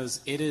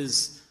because it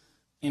is,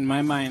 in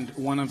my mind,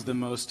 one of the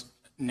most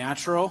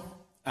natural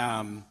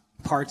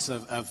parts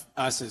of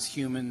us as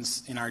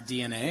humans in our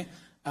DNA,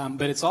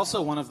 but it's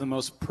also one of the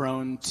most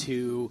prone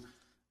to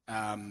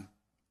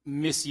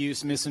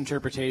misuse,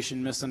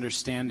 misinterpretation,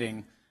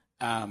 misunderstanding,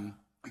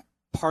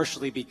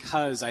 partially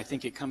because I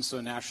think it comes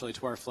so naturally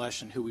to our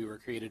flesh and who we were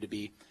created to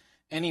be.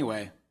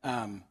 Anyway,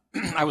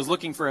 I was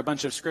looking for a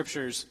bunch of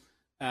scriptures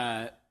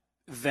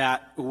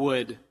that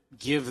would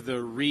give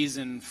the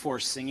reason for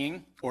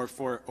singing or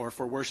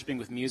for worshiping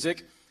with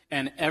music,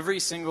 and every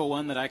single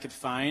one that I could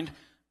find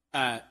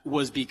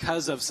was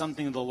because of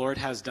something the Lord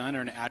has done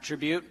or an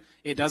attribute.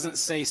 It doesn't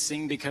say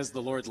sing because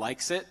the Lord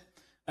likes it.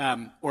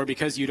 Or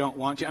because you don't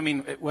want to. I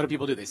mean, what do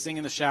people do? They sing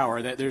in the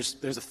shower. There's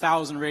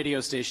 1,000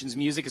 radio stations.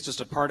 Music is just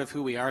a part of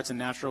who we are. It's a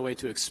natural way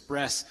to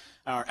express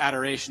our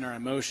adoration, our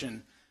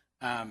emotion.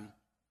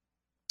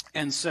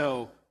 And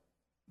so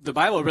the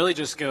Bible really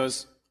just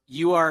goes,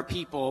 you are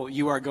people,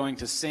 you are going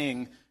to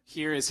sing.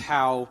 Here is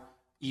how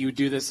you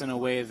do this in a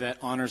way that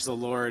honors the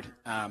Lord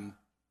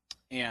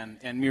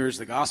and mirrors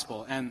the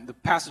gospel. And the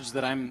passage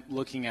that I'm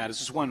looking at is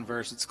just one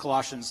verse. It's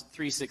Colossians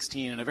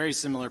 3:16, and a very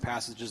similar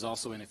passage is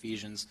also in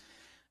Ephesians.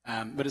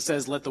 But it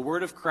says, let the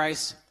word of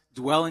Christ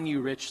dwell in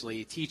you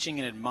richly, teaching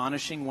and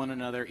admonishing one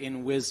another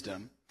in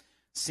wisdom,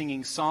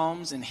 singing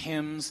psalms and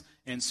hymns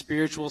and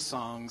spiritual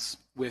songs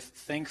with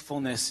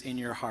thankfulness in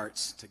your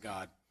hearts to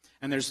God.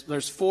 And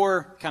there's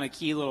 4 kind of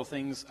key little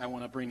things I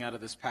want to bring out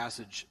of this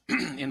passage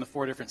in the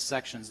 4 different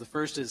sections. The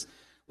first is,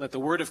 let the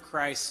word of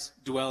Christ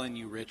dwell in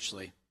you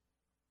richly.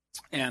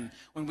 And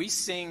when we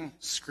sing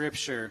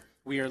Scripture,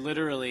 we are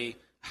literally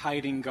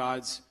hiding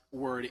God's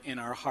word in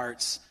our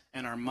hearts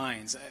and our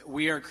minds.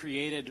 We are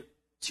created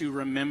to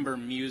remember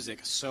music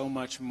so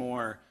much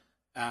more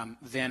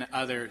than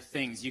other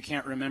things. You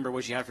can't remember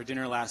what you had for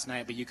dinner last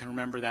night, but you can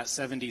remember that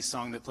 70s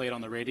song that played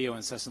on the radio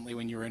incessantly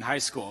when you were in high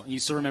school. And you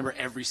still remember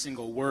every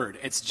single word.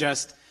 It's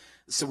just,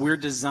 so we're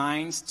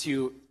designed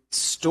to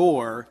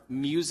store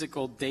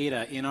musical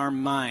data in our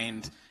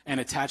mind and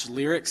attach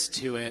lyrics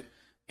to it,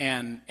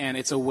 and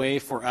it's a way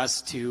for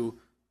us to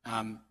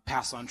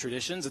pass on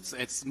traditions.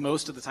 It's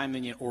most of the time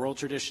in oral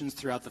traditions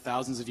throughout the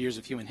thousands of years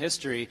of human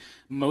history.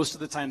 Most of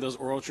the time, those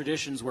oral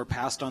traditions were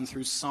passed on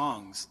through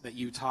songs that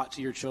you taught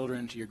to your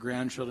children, to your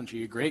grandchildren, to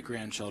your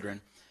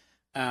great-grandchildren.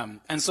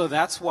 And so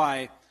that's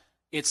why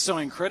it's so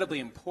incredibly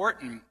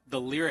important,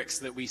 the lyrics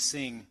that we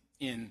sing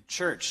in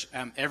church.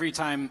 Every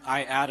time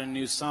I add a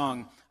new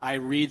song, I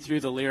read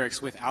through the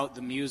lyrics without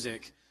the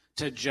music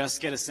to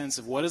just get a sense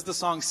of what is the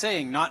song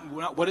saying, not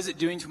what is it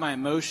doing to my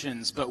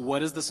emotions, but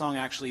what is the song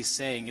actually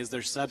saying? Is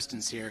there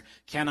substance here?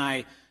 Can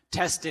I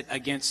test it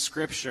against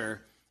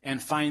Scripture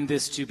and find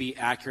this to be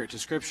accurate to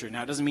Scripture?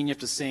 Now, it doesn't mean you have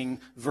to sing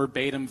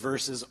verbatim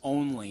verses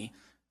only,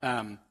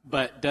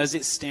 but does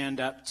it stand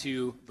up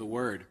to the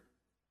Word?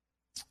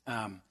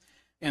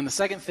 And the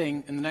second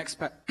thing in the next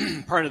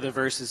part of the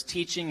verse is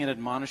teaching and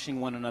admonishing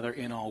one another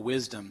in all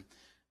wisdom.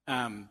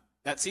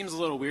 That seems a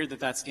little weird that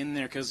that's in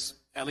there because,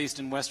 at least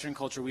in Western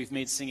culture, we've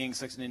made singing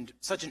such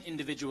an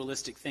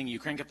individualistic thing. You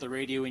crank up the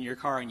radio in your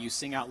car and you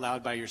sing out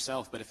loud by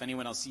yourself, but if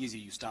anyone else sees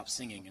you, you stop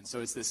singing. And so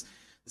it's this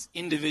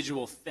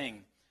individual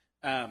thing.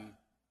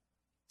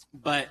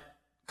 But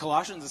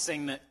Colossians is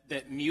saying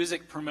that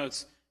music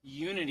promotes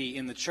unity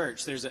in the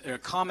church. There's a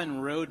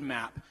common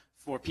roadmap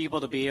for people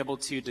to be able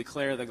to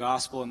declare the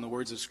gospel and the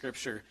words of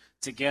Scripture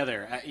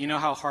together. You know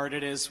how hard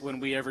it is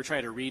when we ever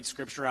try to read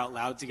Scripture out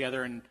loud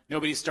together and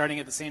nobody's starting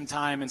at the same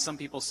time, and some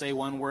people say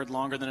one word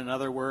longer than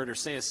another word or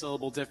say a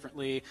syllable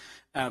differently.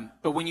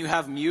 But when you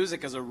have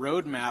music as a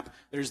roadmap,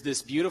 there's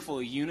this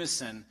beautiful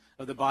unison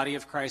of the body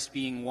of Christ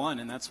being one,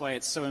 and that's why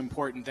it's so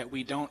important that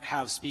we don't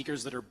have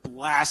speakers that are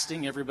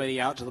blasting everybody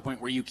out to the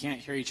point where you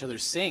can't hear each other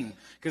sing,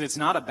 because it's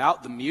not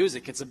about the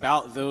music, it's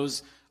about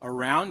those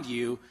around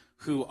you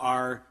who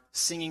are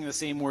singing the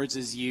same words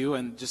as you,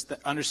 and just the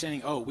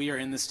understanding, oh, we are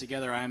in this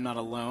together. I am not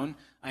alone.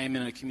 I am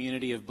in a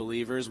community of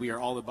believers. We are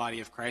all the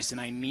body of Christ,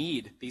 and I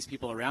need these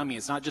people around me.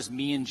 It's not just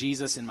me and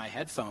Jesus in my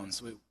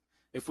headphones.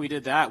 If we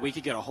did that, we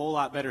could get a whole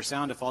lot better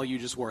sound if all you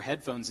just wore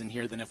headphones in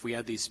here than if we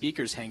had these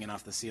speakers hanging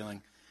off the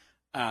ceiling.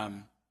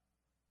 And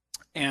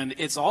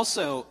it's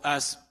also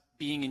us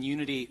being in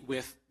unity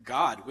with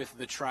God, with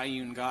the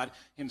triune God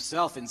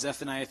himself. In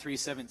Zephaniah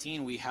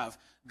 3:17, we have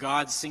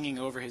God singing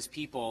over his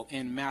people.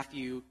 In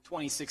Matthew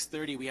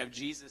 26:30, we have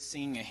Jesus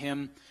singing a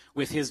hymn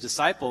with his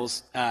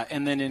disciples.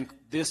 And then in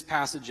this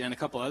passage and a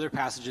couple other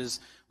passages,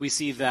 we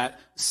see that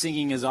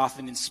singing is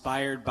often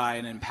inspired by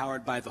and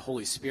empowered by the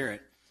Holy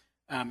Spirit.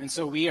 And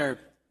so we are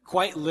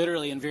quite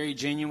literally and very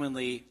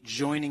genuinely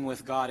joining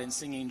with God in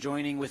singing,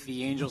 joining with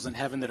the angels in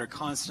heaven that are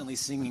constantly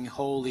singing,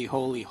 holy,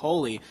 holy,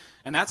 holy.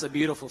 And that's a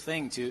beautiful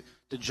thing, to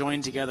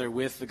join together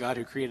with the God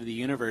who created the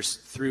universe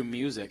through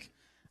music.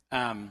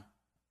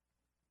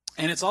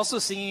 And it's also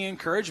singing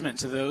encouragement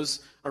to those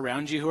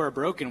around you who are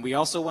broken. We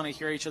also want to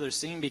hear each other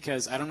sing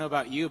because, I don't know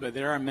about you, but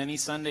there are many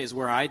Sundays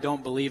where I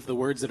don't believe the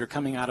words that are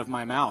coming out of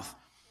my mouth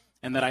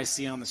and that I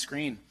see on the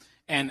screen.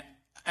 And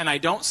I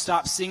don't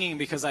stop singing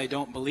because I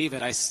don't believe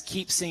it. I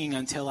keep singing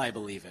until I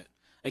believe it.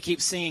 I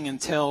keep singing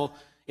until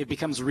it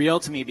becomes real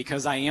to me,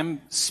 because I am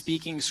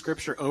speaking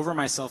Scripture over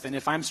myself. And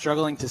if I'm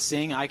struggling to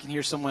sing, I can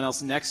hear someone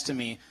else next to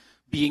me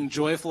being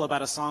joyful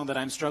about a song that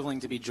I'm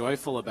struggling to be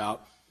joyful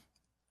about.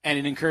 And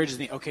it encourages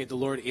me, okay, the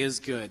Lord is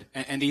good.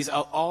 And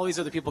all these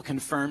other people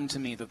confirm to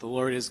me that the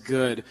Lord is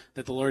good,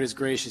 that the Lord is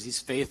gracious,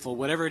 he's faithful,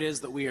 whatever it is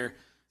that we are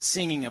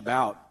singing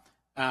about.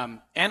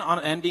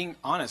 And being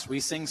honest, we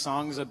sing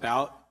songs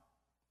about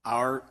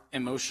our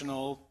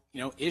emotional,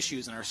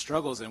 issues and our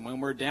struggles. And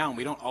when we're down,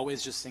 we don't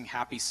always just sing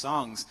happy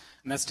songs.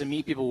 And that's to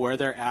meet people where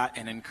they're at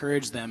and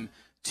encourage them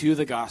to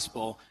the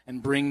gospel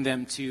and bring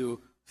them to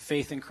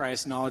faith in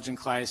Christ, knowledge in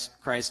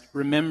Christ,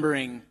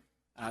 remembering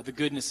the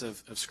goodness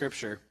of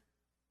Scripture.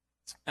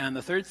 And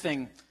the third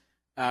thing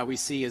we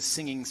see is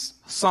singing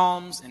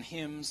psalms and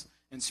hymns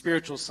and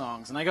spiritual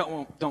songs. And I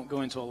don't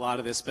go into a lot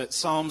of this, but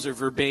psalms are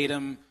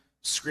verbatim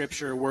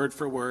Scripture, word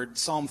for word.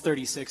 Psalm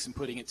 36 and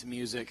putting it to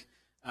music.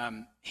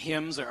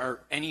 Hymns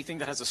are anything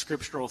that has a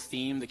scriptural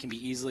theme that can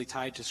be easily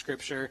tied to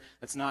Scripture.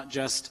 That's not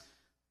just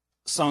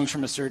songs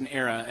from a certain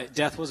era.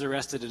 Death was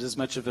arrested at as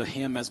much of a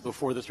hymn as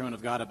Before the Throne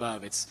of God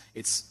Above.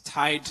 It's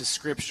tied to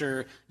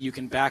Scripture. You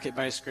can back it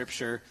by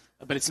Scripture,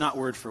 but it's not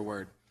word for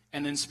word.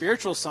 And then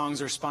spiritual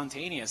songs are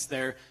spontaneous.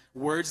 They're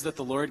words that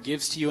the Lord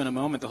gives to you in a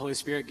moment, the Holy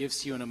Spirit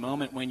gives to you in a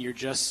moment when you're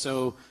just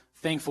so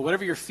thankful.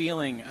 Whatever you're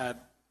feeling,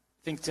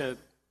 think to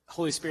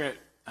Holy Spirit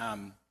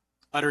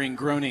uttering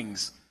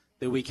groanings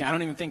that we can. I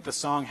don't even think the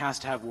song has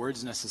to have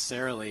words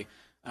necessarily,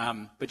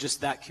 but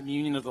just that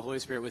communion of the Holy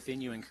Spirit within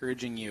you,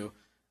 encouraging you,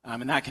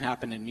 and that can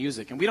happen in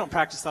music. And we don't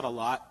practice that a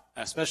lot,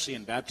 especially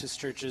in Baptist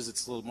churches.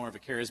 It's a little more of a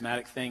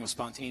charismatic thing with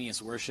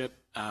spontaneous worship.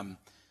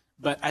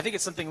 But I think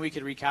it's something we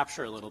could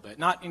recapture a little bit.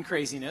 Not in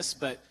craziness,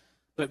 but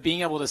But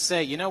being able to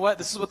say, you know what,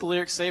 this is what the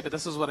lyrics say, but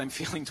this is what I'm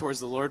feeling towards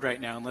the Lord right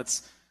now, and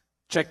let's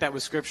check that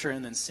with Scripture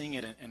and then sing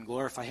it and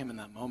glorify Him in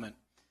that moment.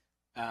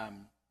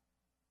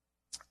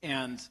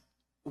 And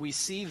we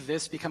see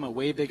this become a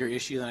way bigger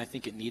issue than I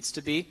think it needs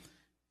to be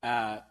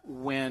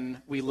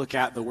when we look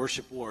at the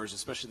worship wars,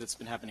 especially that's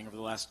been happening over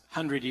the last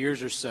 100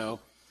 years or so.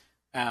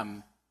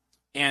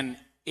 And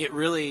it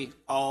really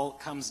all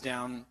comes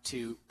down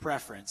to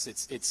preference.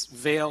 It's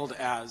veiled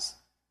as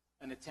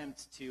an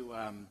attempt to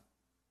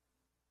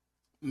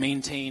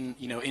maintain,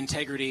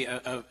 integrity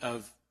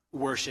of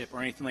worship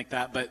or anything like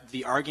that, but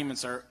the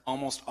arguments are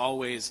almost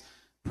always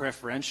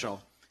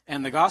preferential.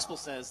 And the gospel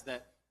says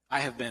that I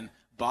have been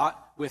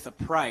bought with a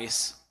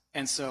price,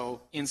 and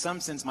so in some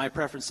sense my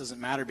preference doesn't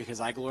matter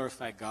because I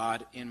glorify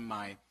God in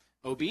my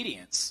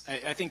obedience.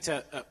 I think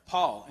to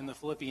Paul in the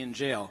Philippian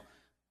jail,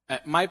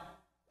 my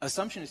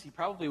assumption is he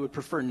probably would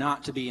prefer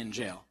not to be in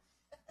jail.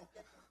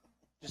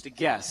 Just a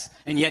guess.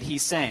 And yet he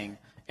sang,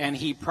 and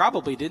he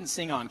probably didn't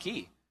sing on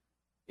key.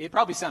 It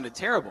probably sounded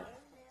terrible.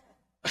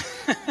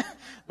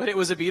 But it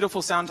was a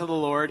beautiful sound to the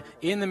Lord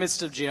in the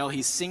midst of jail.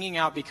 He's singing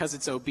out because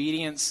it's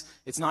obedience.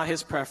 It's not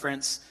his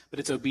preference, but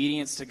it's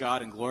obedience to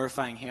God and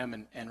glorifying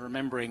Him and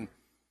remembering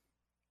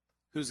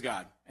who's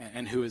God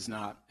and who is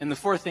not. And the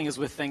fourth thing is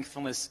with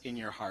thankfulness in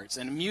your hearts.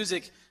 And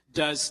music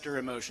does stir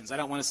emotions. I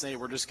don't want to say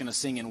we're just going to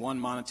sing in one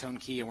monotone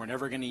key and we're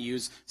never going to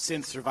use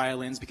synths or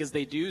violins, because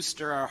they do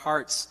stir our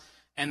hearts,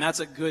 and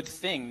that's a good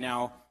thing.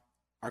 Now,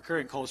 our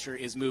current culture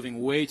is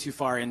moving way too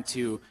far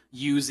into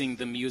using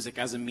the music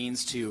as a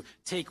means to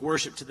take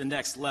worship to the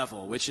next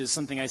level, which is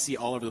something I see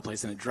all over the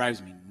place, and it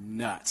drives me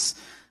nuts.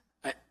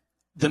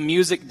 The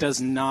music does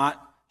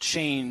not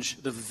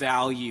change the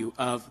value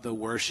of the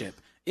worship.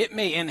 It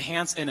may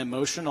enhance an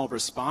emotional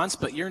response,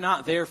 but you're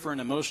not there for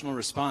an emotional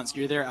response.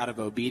 You're there out of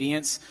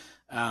obedience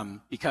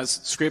because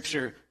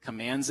Scripture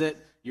commands it.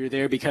 You're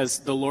there because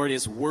the Lord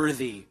is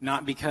worthy,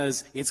 not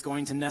because it's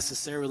going to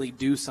necessarily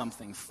do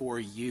something for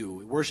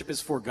you. Worship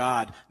is for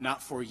God,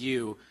 not for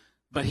you.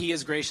 But He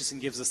is gracious and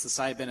gives us the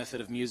side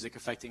benefit of music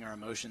affecting our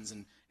emotions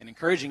and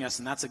encouraging us,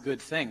 and that's a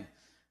good thing.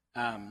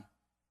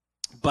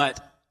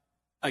 But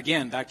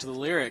again, back to the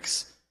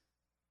lyrics.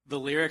 The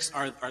lyrics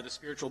are the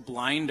spiritual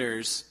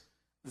blinders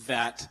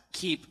that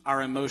keep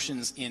our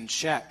emotions in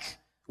check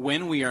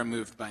when we are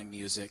moved by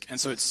music. And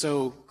so it's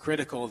so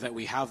critical that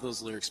we have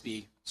those lyrics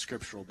be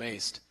scriptural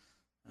based.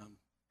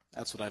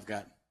 That's what I've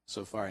got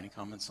so far. Any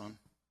comments on?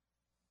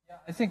 Yeah,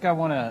 I think I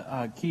want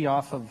to key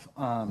off of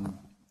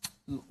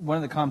one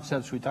of the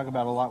concepts we talk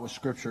about a lot with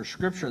Scripture.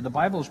 Scripture, the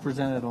Bible is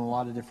presented in a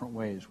lot of different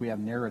ways. We have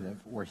narrative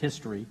or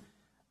history,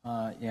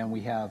 and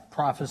we have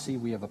prophecy,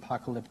 we have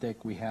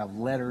apocalyptic, we have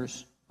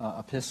letters,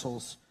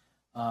 epistles,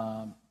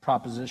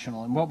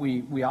 propositional. And what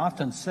we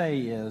often say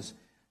is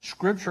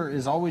Scripture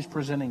is always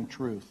presenting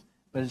truth,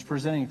 but it's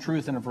presenting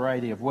truth in a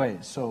variety of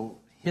ways. So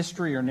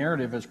history or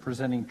narrative is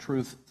presenting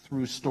truth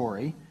through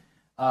story.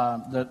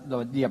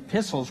 The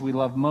epistles we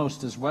love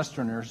most as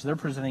Westerners, they're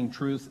presenting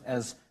truth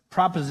as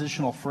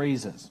propositional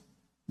phrases.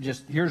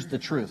 Just, here's the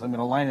truth. I'm going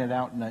to line it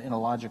out in a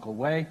logical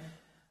way.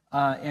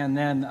 And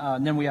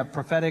then we have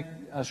prophetic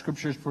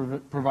scriptures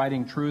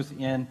providing truth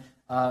in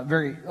a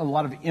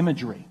lot of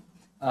imagery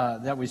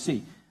that we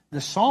see.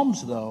 The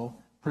Psalms, though,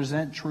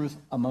 present truth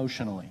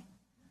emotionally.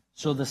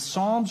 So the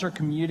Psalms are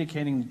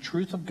communicating the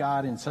truth of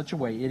God in such a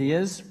way. It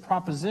is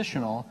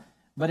propositional,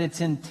 but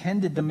it's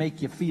intended to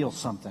make you feel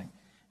something.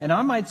 And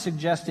I might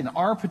suggest in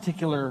our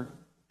particular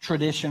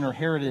tradition or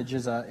heritage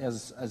as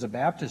a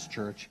Baptist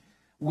church,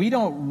 we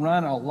don't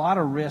run a lot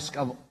of risk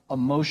of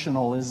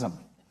emotionalism.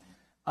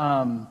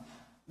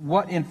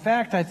 What, in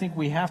fact, I think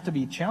we have to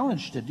be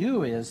challenged to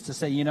do is to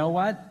say, you know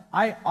what?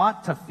 I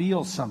ought to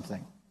feel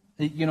something.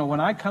 You know,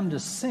 when I come to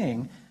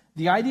sing,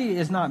 the idea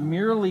is not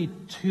merely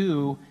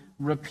to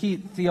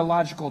repeat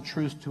theological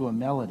truth to a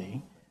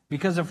melody,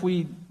 because if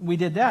we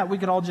did that, we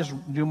could all just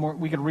do more.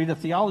 We could read a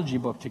theology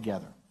book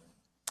together.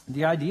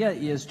 The idea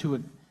is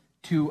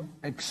to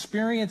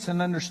experience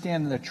and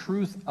understand the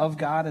truth of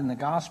God and the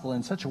gospel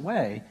in such a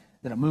way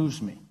that it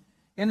moves me.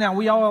 And now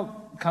we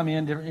all come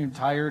in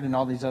tired and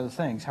all these other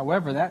things.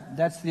 However,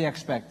 that's the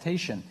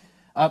expectation.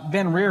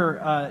 Ben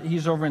Rear,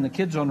 he's over in the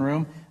Kids Zone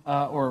room,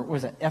 or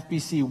was it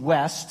FBC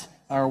West,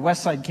 our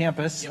West Side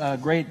campus.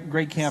 Yep.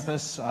 Great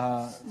campus,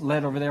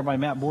 led over there by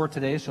Matt Bohr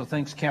today. So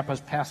thanks, Campus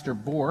Pastor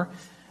Bohr.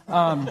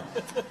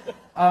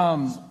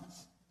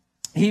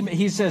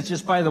 He says,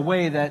 just by the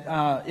way,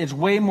 that it's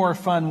way more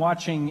fun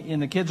watching in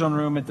the Kids Zone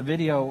room at the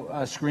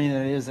video screen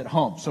than it is at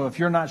home. So if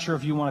you're not sure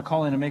if you want to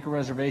call in and make a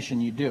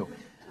reservation, you do.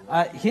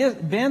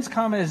 Ben's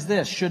comment is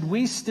this: should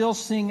we still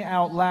sing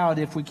out loud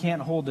if we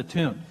can't hold a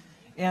tune?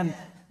 And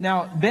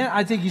now, Ben,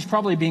 I think he's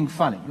probably being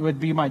funny. It would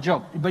be my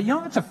joke. But you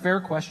know, it's a fair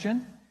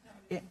question.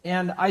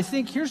 And I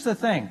think here's the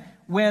thing.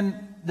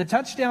 When the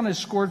touchdown is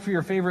scored for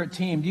your favorite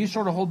team, do you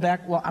sort of hold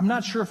back? Well, I'm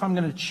not sure if I'm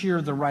going to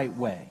cheer the right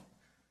way.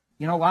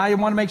 You know, I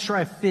want to make sure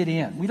I fit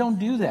in. We don't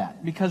do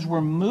that because we're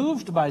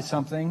moved by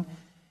something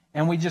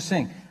and we just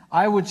sing.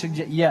 I would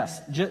suggest, yes,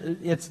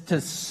 it's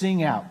to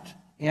sing out.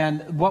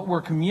 And what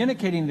we're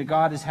communicating to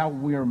God is how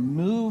we're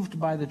moved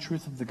by the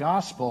truth of the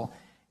gospel,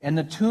 and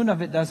the tune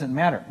of it doesn't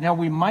matter. Now,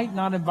 we might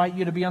not invite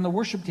you to be on the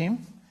worship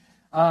team.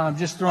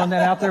 Just throwing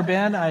that out there,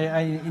 Ben.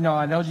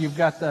 I know you've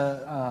got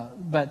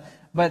the,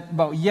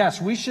 but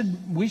yes, we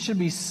should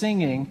be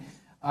singing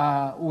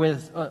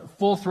with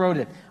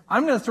full-throated.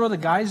 I'm going to throw the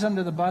guys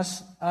under the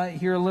bus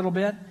here a little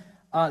bit.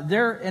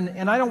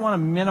 And I don't want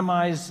to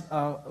minimize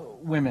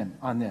women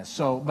on this.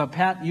 So, but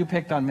Pat, you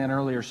picked on men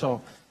earlier.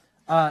 So,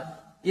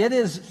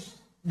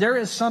 there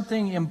is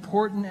something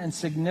important and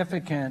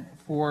significant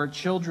for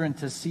children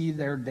to see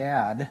their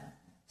dad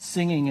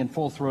singing in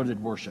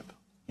full-throated worship.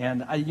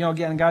 And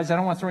again, guys, I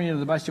don't want to throw you under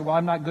the bus. Well,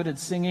 I'm not good at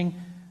singing.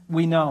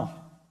 We know.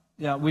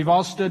 Yeah, we've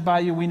all stood by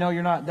you. We know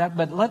you're not that.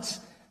 But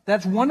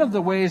that's one of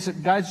the ways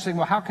that guys are saying,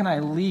 well, how can I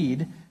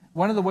lead?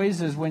 One of the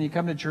ways is when you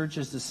come to church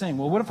is to sing.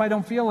 Well, what if I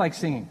don't feel like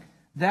singing?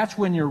 That's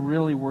when you're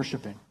really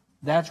worshiping.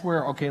 That's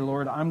where, okay,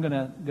 Lord, I'm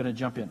gonna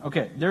jump in.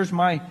 Okay, there's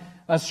my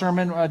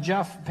sermon.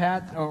 Jeff,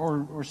 Pat,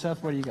 or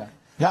Seth, what do you got?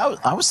 Yeah,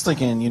 I was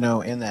thinking,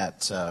 in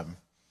that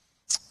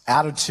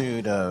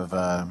attitude of,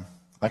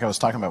 like I was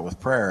talking about with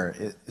prayer,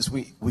 is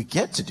we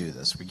get to do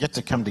this. We get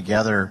to come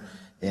together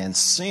and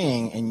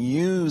sing and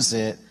use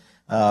it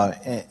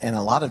in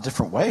a lot of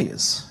different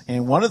ways.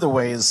 And one of the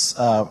ways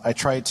I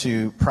try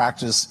to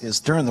practice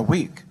is during the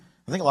week.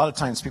 I think a lot of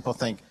times people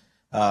think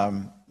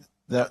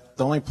that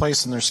the only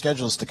place in their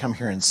schedule is to come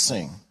here and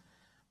sing.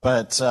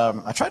 But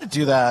I try to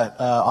do that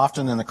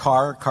often in the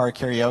car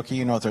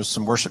karaoke. If there's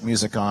some worship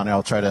music on,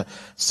 I'll try to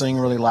sing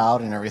really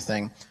loud and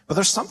everything. But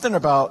there's something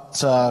about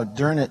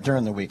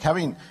during the week,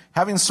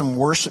 having some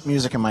worship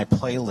music in my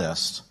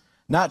playlist,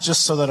 not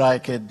just so that I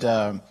could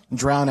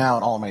drown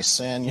out all my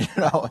sin,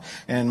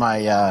 and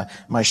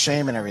my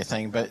shame and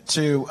everything, but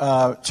to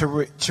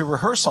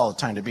rehearse all the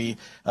time, to be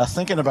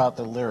thinking about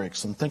the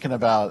lyrics and thinking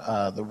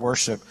about the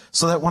worship,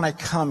 so that when I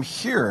come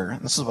here,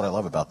 and this is what I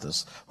love about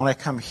this, when I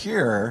come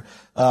here,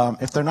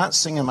 if they're not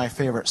singing my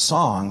favorite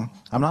song,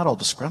 I'm not all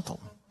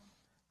disgruntled.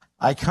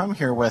 I come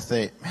here with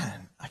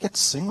man, I get to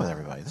sing with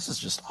everybody. This is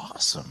just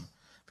awesome.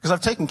 Because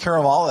I've taken care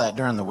of all of that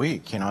during the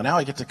week. Now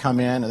I get to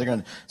come in and they're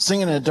going to sing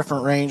in a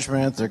different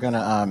arrangement. They're going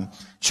to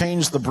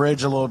change the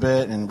bridge a little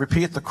bit and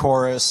repeat the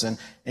chorus.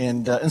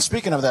 And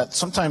speaking of that,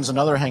 sometimes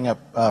another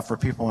hang-up for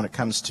people when it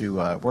comes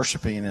to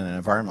worshiping in an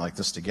environment like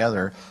this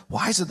together,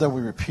 why is it that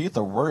we repeat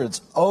the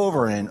words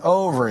over and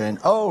over and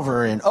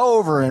over and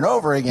over and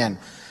over again?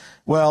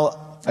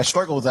 Well, I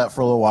struggled with that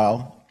for a little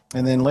while.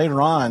 And then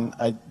later on,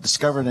 I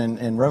discovered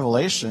in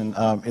Revelation,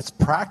 it's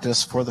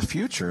practice for the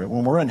future.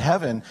 When we're in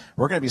heaven,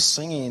 we're going to be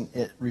singing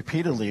it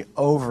repeatedly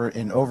over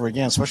and over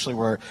again, especially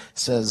where it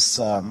says,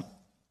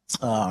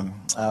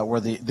 where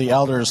the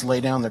elders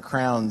lay down their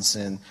crowns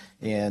and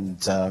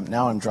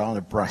now I'm drawing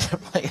a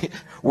blank.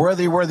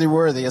 Worthy, worthy,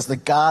 worthy is the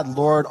God,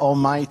 Lord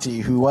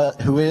Almighty,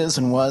 who is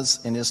and was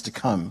and is to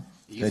come.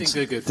 You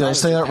think good. Did I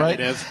say that right?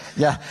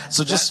 Yeah.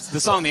 So that's the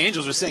song the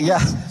angels are singing. Yeah.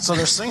 So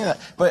they're singing that.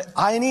 But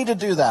I need to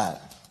do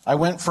that. I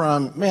went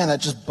from, man,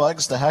 that just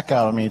bugs the heck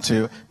out of me,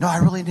 to, no, I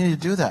really need to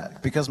do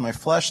that because my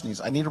flesh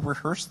I need to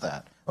rehearse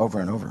that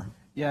over and over.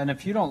 Yeah, and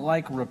if you don't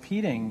like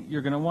repeating,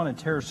 you're going to want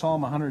to tear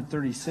Psalm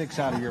 136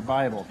 out of your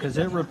Bible, because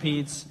it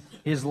repeats,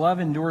 His love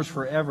endures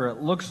forever.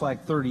 It looks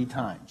like 30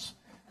 times.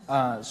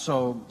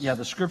 So, yeah,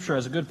 the Scripture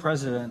has a good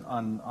precedent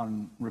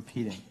on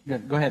repeating.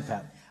 Good. Go ahead,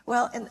 Pat.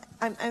 Well, and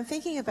I'm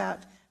thinking about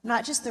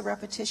not just the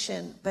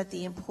repetition, but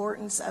the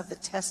importance of the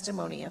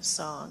testimony of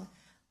song.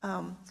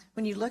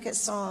 When you look at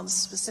Psalms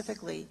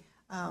specifically,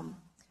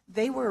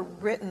 they were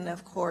written,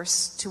 of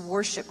course, to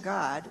worship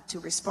God, to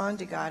respond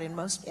to God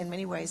in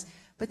many ways,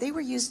 but they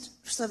were used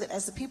so that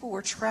as the people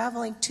were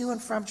traveling to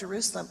and from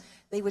Jerusalem,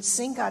 they would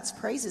sing God's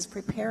praises,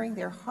 preparing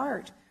their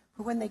heart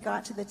for when they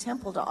got to the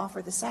temple to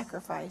offer the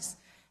sacrifice.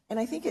 And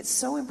I think it's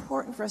so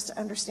important for us to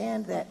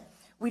understand that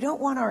we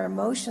don't want our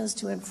emotions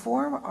to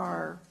inform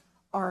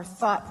our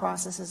thought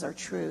processes, our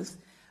truth,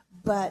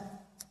 but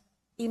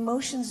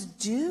emotions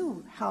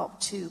do help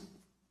to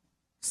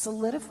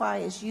solidify,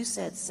 as you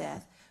said,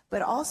 Seth,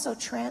 but also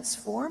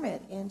transform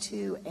it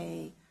into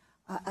a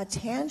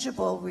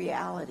tangible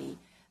reality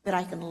that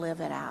I can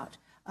live it out.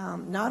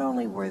 Not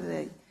only were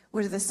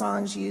the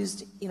songs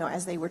used,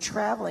 as they were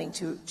traveling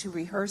to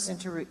rehearse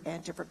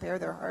and to prepare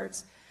their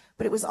hearts,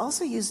 but it was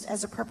also used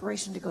as a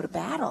preparation to go to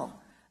battle.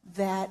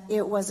 That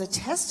it was a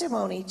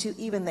testimony to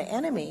even the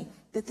enemy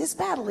that this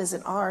battle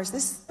isn't ours.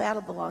 This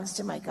battle belongs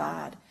to my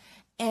God.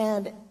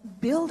 And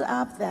build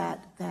up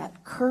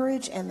that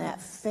courage and that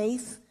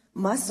faith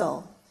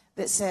muscle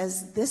that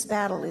says, this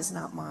battle is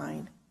not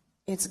mine,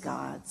 it's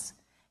God's.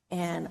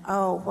 And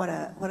what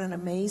an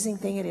amazing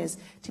thing it is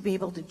to be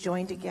able to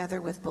join together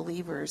with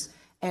believers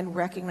and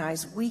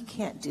recognize we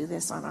can't do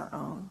this on our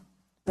own.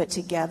 But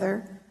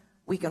together,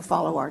 we can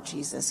follow our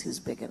Jesus, who's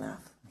big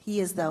enough. He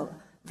is the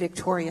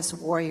victorious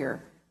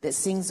warrior that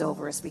sings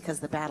over us because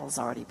the battle's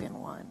already been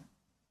won.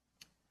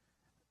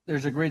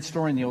 There's a great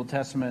story in the Old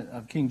Testament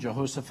of King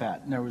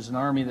Jehoshaphat. And there was an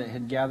army that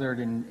had gathered,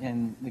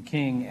 and the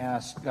king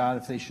asked God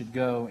if they should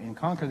go and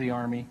conquer the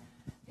army.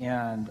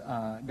 And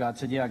God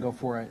said, yeah, go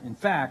for it. In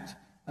fact,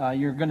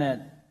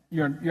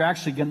 you're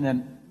actually going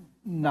to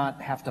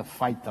not have to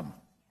fight them.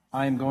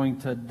 I'm going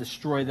to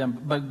destroy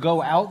them, but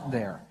go out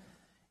there.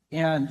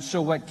 And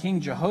so what King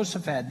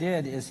Jehoshaphat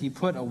did is he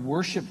put a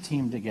worship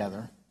team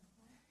together,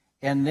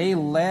 and they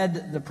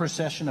led the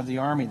procession of the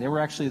army. They were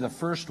actually the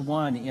first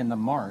one in the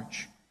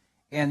march,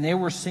 and they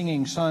were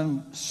singing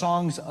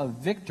songs of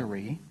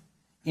victory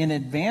in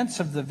advance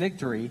of the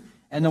victory.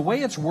 And the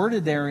way it's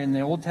worded there in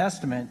the Old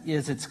Testament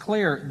is it's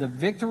clear the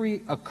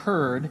victory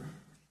occurred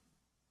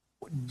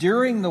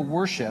during the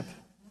worship,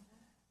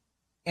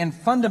 and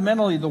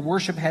fundamentally the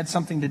worship had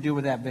something to do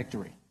with that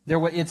victory.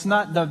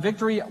 The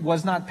victory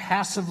was not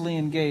passively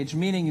engaged,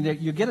 meaning that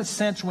you get a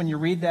sense when you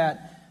read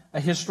that, a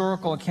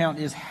historical account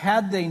is,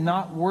 had they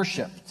not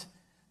worshipped,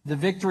 the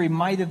victory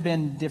might have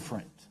been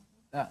different,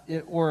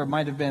 or it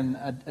might have been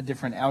a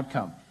different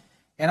outcome.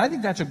 And I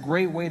think that's a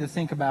great way to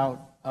think about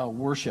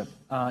worship.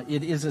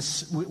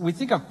 We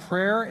think of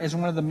prayer as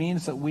one of the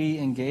means that we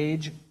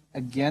engage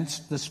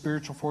against the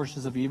spiritual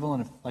forces of evil,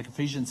 and like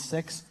Ephesians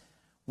 6,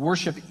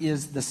 worship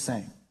is the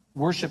same.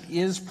 Worship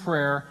is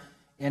prayer,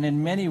 and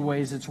in many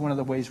ways, it's one of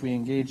the ways we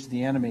engage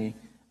the enemy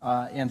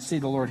and see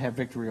the Lord have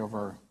victory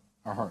over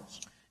our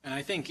hearts. And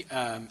I think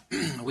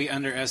we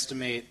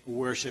underestimate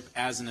worship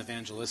as an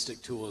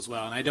evangelistic tool as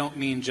well. And I don't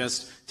mean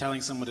just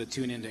telling someone to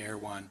tune into Air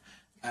One.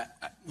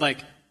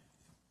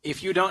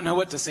 If you don't know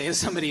what to say to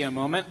somebody in a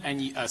moment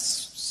and a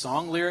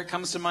song lyric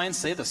comes to mind,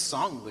 say the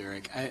song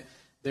lyric.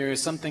 There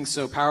is something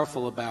so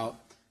powerful about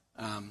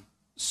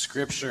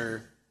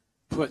Scripture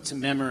put to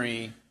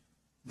memory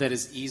that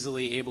is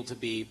easily able to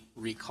be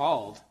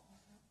recalled,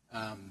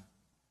 that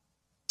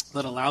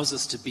allows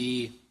us to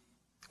be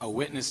a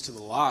witness to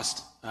the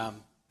lost.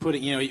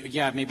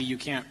 Maybe you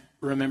can't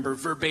remember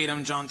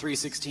verbatim John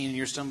 3:16 and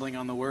you're stumbling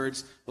on the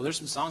words. Well, there's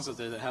some songs out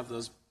there that have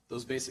those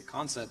basic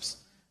concepts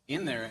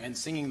in there, and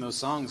singing those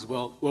songs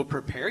will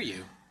prepare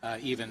you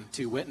even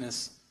to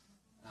witness,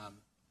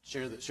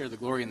 share the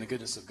glory and the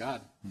goodness of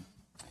God.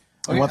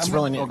 Okay, what's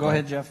really neat, go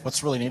ahead, Jeff.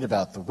 What's really neat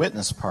about the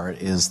witness part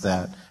is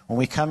that when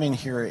we come in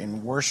here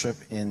and worship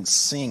and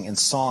sing in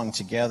song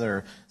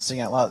together, sing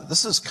out loud,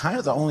 this is kind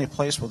of the only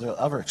place where they'll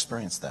ever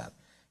experience that.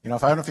 I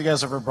don't know if you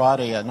guys ever brought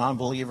a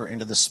non-believer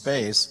into the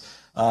space,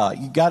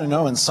 you got to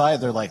know inside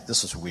they're like,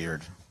 this is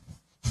weird.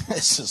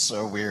 This is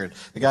so weird.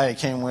 The guy I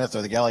came with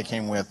or the gal I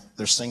came with,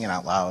 they're singing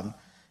out loud.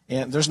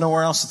 And there's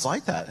nowhere else that's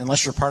like that,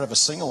 unless you're part of a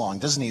sing-along,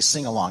 Disney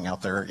sing-along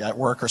out there at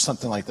work or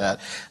something like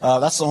that.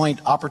 That's the only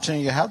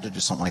opportunity you have to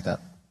do something like that.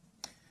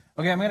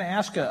 Okay, I'm going to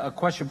ask a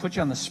question, put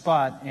you on the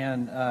spot,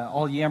 and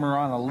I'll yammer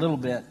on a little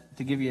bit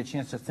to give you a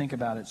chance to think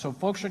about it. So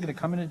folks are going to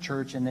come into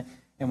church, and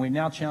we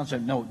now challenge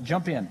them, no,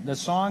 jump in. The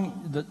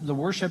song, the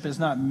worship is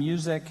not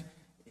music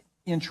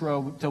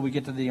intro till we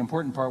get to the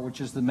important part,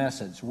 which is the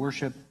message.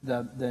 Worship,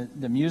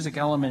 the music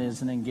element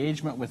is an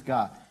engagement with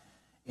God.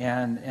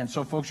 And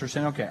so folks are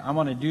saying, okay, I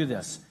want to do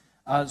this.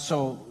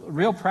 So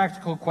real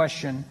practical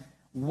question,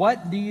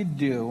 what do you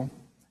do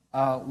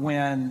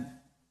when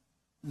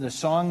the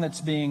song that's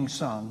being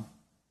sung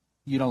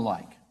you don't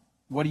like?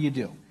 What do you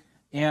do?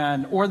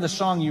 Or the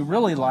song you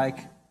really like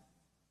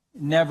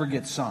never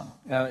gets sung.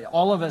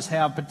 All of us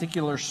have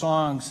particular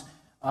songs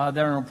that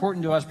are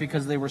important to us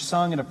because they were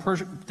sung at a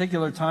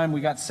particular time.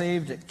 We got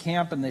saved at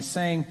camp and they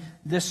sang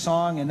this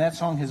song, and that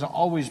song has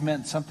always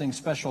meant something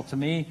special to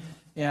me.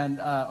 And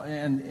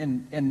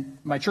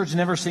my church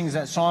never sings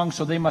that song,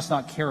 so they must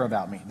not care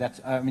about me.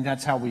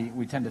 That's how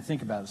we tend to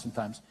think about it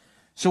sometimes.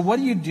 So what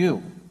do you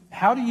do?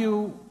 How do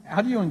you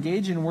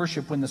engage in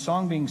worship when the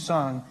song being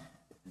sung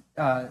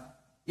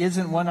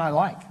isn't one I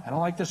like? I don't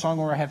like the song,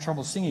 or I have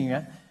trouble singing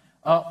it.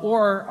 A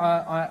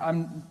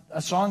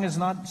song is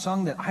not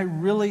sung that I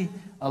really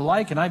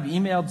like, and I've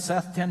emailed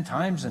Seth 10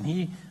 times, and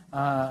he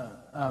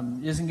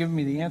isn't giving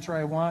me the answer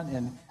I want,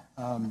 and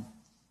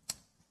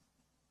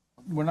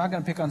we're not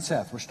going to pick on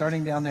Seth. We're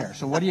starting down there.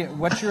 So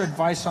what's your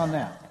advice on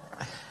that?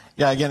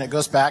 Yeah, again, it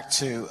goes back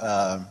to,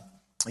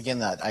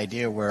 that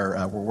idea where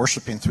we're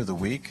worshiping through the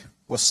week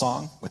with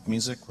song, with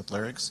music, with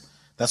lyrics.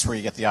 That's where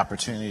you get the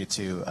opportunity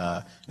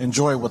to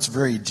enjoy what's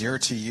very dear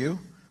to you,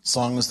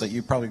 songs that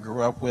you probably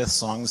grew up with,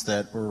 songs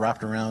that were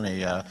wrapped around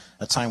a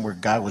time where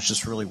God was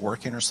just really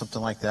working or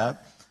something like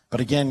that. But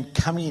again,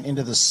 coming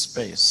into this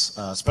space,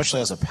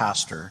 especially as a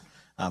pastor,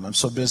 I'm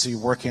so busy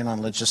working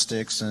on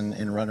logistics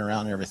and running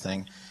around and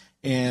everything.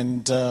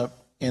 And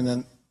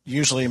then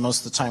usually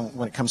most of the time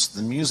when it comes to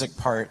the music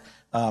part,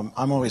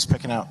 I'm always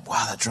picking out,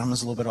 wow, that drum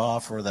is a little bit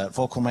off, or that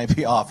vocal might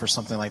be off, or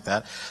something like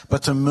that.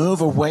 But to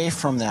move away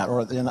from that,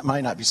 or it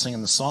might not be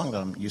singing the song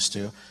that I'm used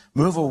to,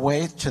 move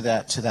away to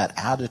that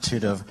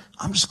attitude of,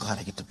 I'm just glad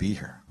I get to be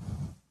here.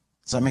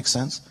 Does that make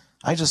sense?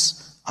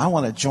 I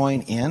want to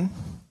join in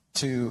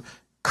to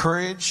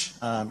courage.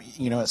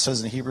 It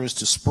says in Hebrews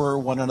to spur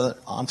one another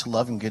on to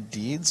love and good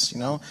deeds,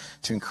 to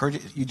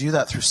encourage. You do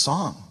that through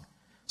song.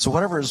 So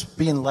whatever is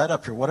being led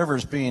up here, whatever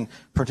is being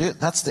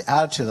produced, that's the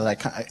attitude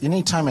that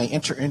anytime I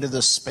enter into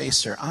this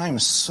space here, I'm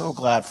so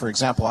glad, for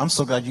example, I'm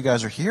so glad you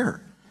guys are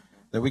here.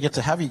 that we get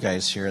to have you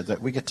guys here,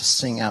 that we get to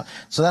sing out.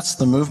 So that's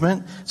the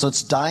movement. So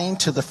it's dying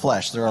to the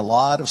flesh. There are a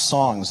lot of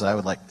songs that I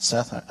would like.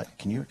 Seth,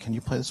 can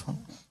you play this one?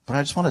 But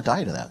I just want to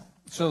die to that.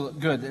 So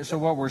good. So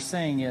what we're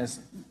saying is,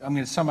 I'm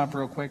going to sum up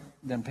real quick,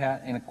 then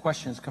Pat, and a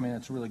question is coming in.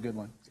 It's a really good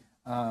one.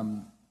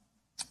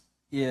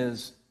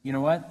 Is, you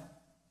know what?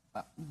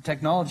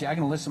 Technology, I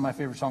can listen to my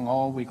favorite song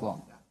all week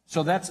long.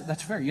 So that's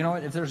fair. You know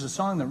what? If there's a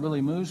song that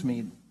really moves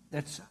me,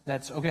 that's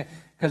okay.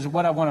 Because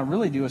what I want to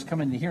really do is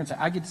come into here and say,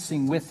 I get to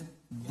sing with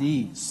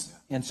these.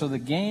 And so the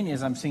gain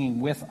is I'm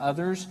singing with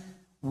others,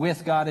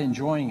 with God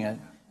enjoying it,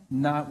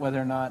 not whether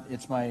or not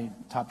it's my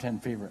top 10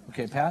 favorite.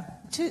 Okay,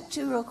 Pat?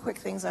 Two real quick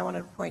things I wanted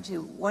to point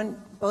to.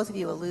 One, both of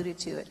you alluded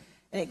to it,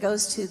 and it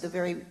goes to the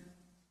very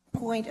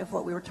point of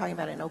what we were talking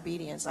about in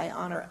obedience. I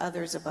honor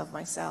others above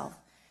myself.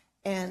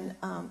 And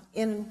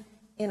in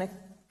a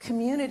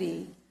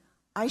community,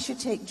 I should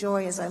take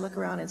joy as I look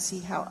around and see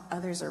how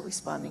others are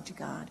responding to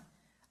God.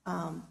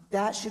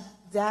 That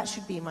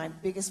should be my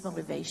biggest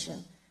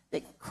motivation,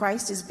 that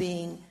Christ is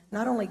being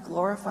not only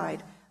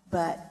glorified,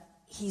 but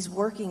he's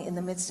working in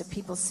the midst of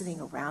people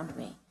sitting around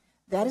me.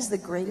 That is the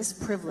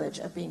greatest privilege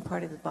of being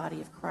part of the body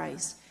of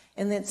Christ.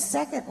 And then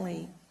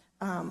secondly,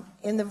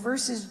 in the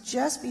verses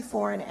just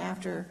before and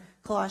after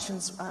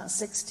Colossians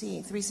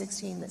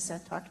 3:16 that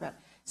Seth talked about,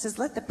 it says,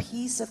 let the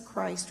peace of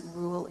Christ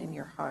rule in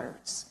your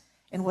hearts.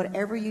 And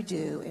whatever you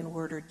do in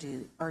word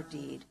or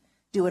deed,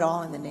 do it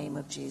all in the name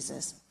of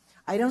Jesus.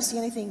 I don't see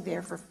anything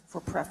there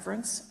for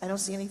preference. I don't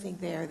see anything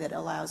there that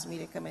allows me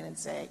to come in and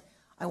say,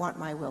 I want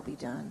my will be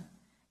done.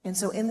 And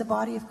so in the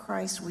body of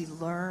Christ, we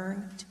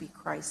learn to be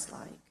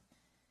Christ-like,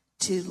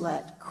 to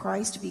let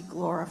Christ be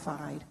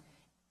glorified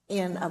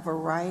in a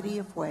variety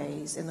of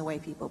ways, in the way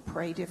people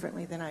pray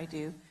differently than I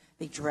do,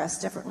 they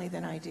dress differently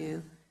than I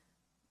do,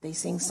 they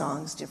sing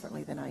songs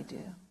differently than I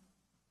do.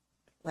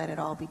 Let it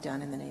all be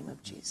done in the name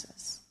of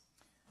Jesus.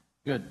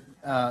 Good.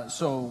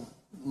 So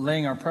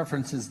laying our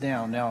preferences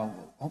down. Now,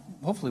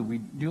 hopefully we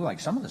do like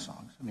some of the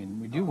songs. I mean,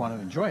 we do want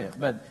to enjoy it,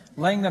 but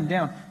laying them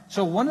down.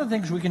 So one of the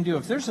things we can do,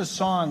 if there's a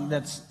song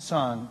that's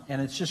sung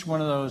and it's just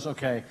one of those,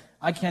 okay,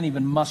 I can't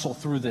even muscle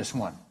through this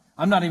one.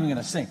 I'm not even going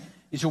to sing.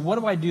 So what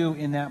do I do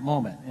in that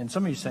moment? And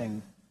some of you are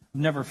saying,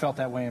 never felt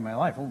that way in my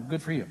life. Well,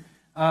 good for you.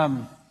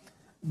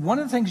 One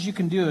of the things you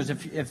can do is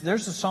if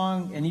there's a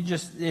song and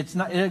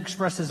it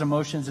expresses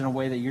emotions in a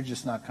way that you're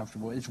just not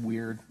comfortable. It's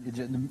weird.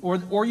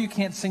 Or you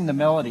can't sing the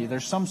melody.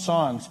 There's some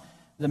songs,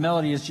 the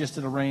melody is just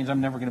at a range. I'm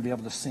never going to be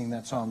able to sing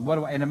that song.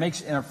 And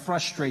it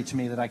frustrates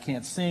me that I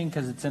can't sing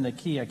because it's in a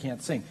key I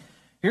can't sing.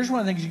 Here's one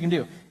of the things you can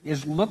do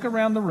is look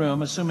around the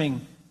room,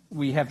 assuming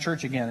we have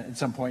church again at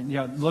some point.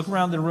 Look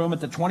around the room at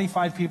the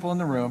 25 people in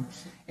the room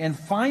and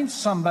find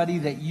somebody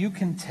that you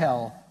can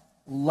tell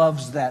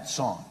loves that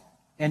song.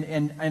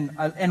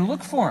 And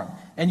look for them,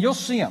 and you'll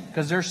see them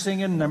because they're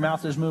singing and their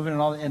mouth is moving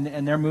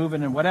and they're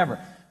moving and whatever.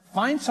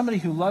 Find somebody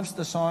who loves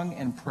the song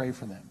and pray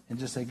for them, and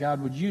just say,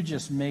 God, would you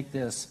just make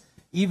this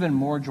even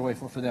more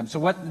joyful for them?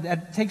 So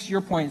that takes your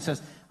point and says,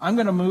 I'm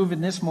going to move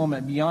in this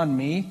moment beyond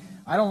me.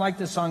 I don't like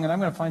this song, and I'm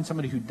going to find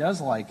somebody who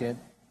does like it,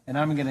 and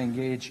I'm going to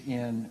engage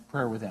in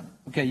prayer with them.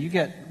 Okay, you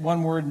get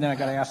one word, and then I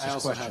got to ask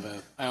this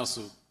question. I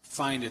also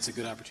find it's a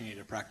good opportunity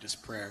to practice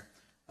prayer.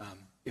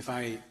 If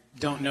I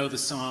don't know the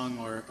song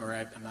or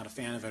I'm not a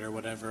fan of it or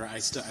whatever, I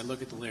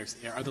look at the lyrics.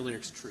 Are the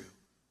lyrics true?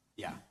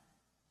 Yeah.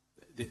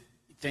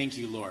 Thank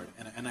you, Lord.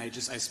 And I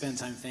spend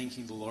time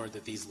thanking the Lord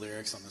that these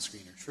lyrics on the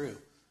screen are true.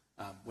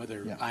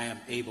 Whether I am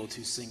able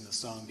to sing the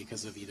song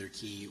because of either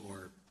key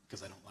or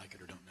because I don't like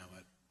it or don't know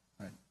it.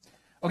 Right.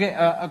 Okay,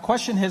 a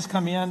question has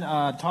come in.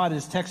 Todd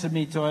has texted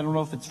me, so I don't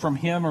know if it's from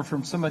him or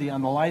from somebody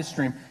on the live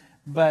stream.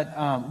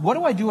 But what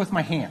do I do with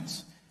my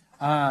hands?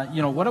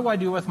 What do I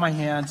do with my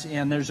hands?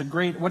 And there's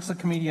what's the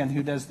comedian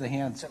who does the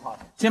hands?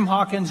 Tim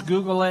Hawkins.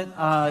 Google it.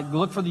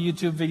 Look for the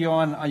YouTube video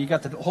on, you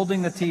got the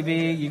holding the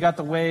TV, you got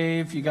the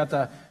wave, you got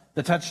the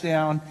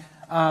touchdown,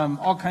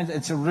 all kinds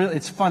of,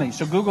 it's funny.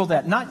 So Google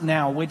that. Not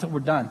now, wait till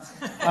we're done.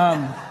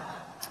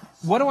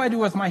 What do I do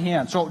with my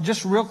hands? So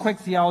just real quick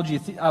theology.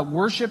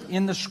 Worship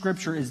in the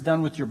scripture is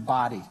done with your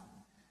body.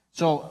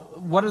 So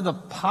what are the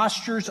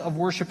postures of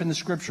worship in the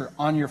scripture?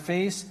 On your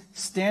face,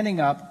 standing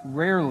up,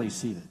 rarely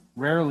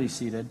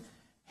seated,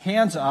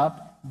 hands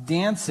up,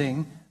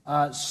 dancing,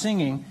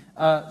 singing.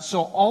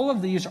 So all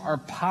of these are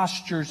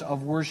postures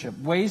of worship,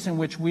 ways in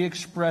which we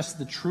express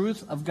the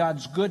truth of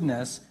God's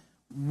goodness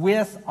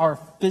with our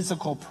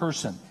physical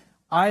person.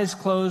 Eyes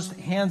closed,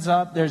 hands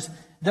up.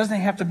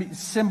 Doesn't have to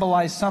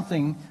symbolize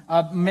something.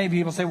 Maybe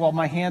people say, well,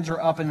 my hands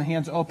are up and the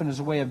hands open as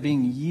a way of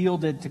being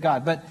yielded to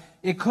God. But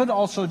it could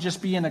also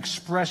just be an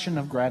expression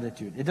of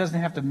gratitude. It doesn't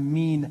have to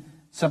mean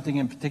something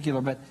in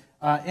particular. But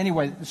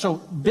anyway, so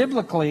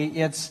biblically,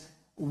 it's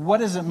what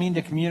does it mean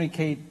to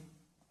communicate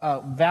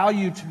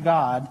value to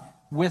God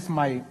with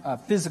my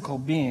physical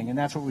being? And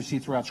that's what we see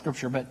throughout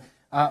Scripture. But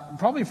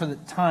probably for the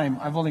time,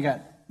 I've only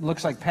got,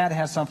 looks like Pat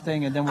has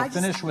something, and then we'll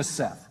finish with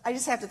Seth. I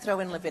just have to throw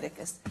in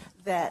Leviticus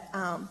that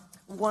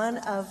one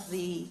of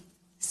the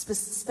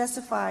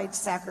specified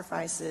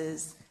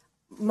sacrifices,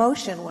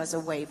 motion was a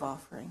wave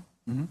offering.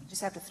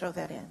 Just have to throw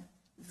that in.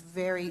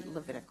 Very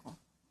Levitical.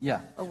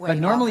 Yeah. A But wave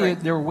normally offering.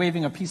 they're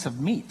waving a piece of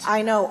meat.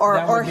 I know,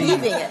 That or would be-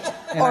 heaving it,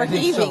 And or I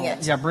think heaving so.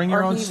 it. Yeah, bring your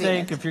or own heaving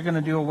steak it. if you're going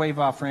to do a wave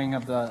offering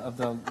of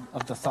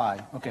the thigh.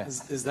 Okay.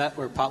 Is that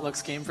where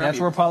potlucks came from? That's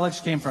where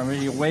potlucks came from.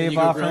 You wave you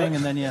go grill offering it?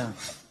 and then you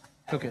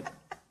cook it.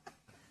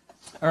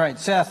 All right,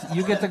 Seth,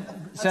 you get the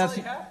That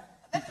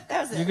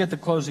was you it. get the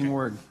closing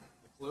word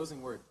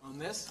Closing word on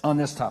this. on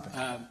this topic.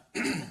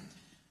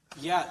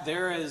 Yeah,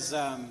 there is.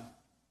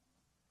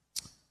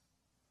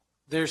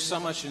 There's so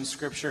much in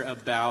Scripture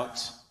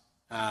about,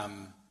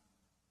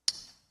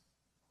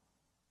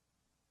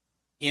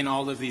 in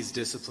all of these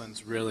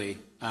disciplines, really,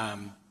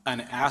 an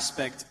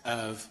aspect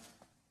of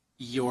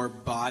your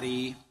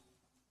body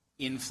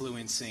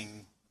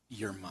influencing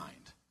your mind.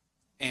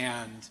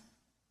 And,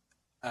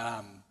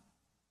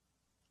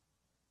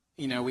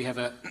 we have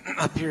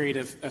a period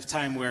of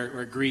time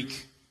where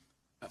Greek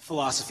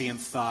philosophy and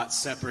thought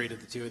separated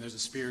the two, and there's a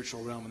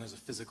spiritual realm and there's a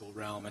physical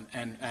realm.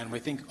 And we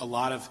think a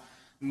lot of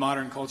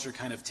modern culture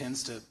kind of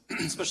tends to,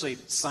 especially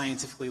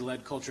scientifically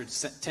led culture,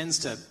 tends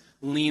to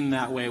lean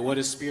that way. What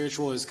is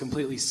spiritual is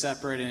completely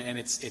separate and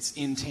it's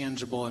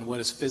intangible, and what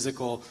is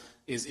physical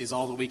is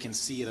all that we can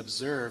see and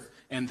observe,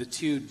 and the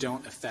two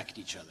don't affect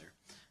each other.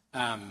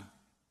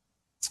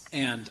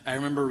 And I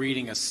remember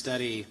reading a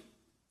study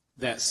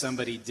that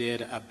somebody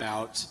did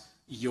about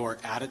your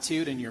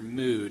attitude and your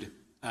mood,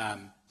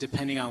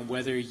 depending on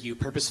whether you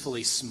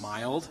purposefully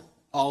smiled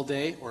all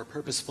day or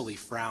purposefully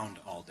frowned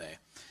all day.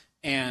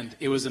 And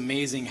it was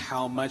amazing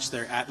how much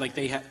at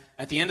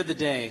the end of the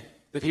day,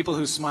 the people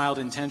who smiled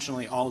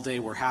intentionally all day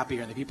were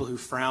happier, and the people who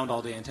frowned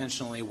all day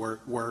intentionally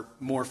were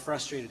more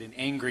frustrated and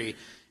angry.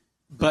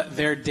 But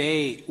their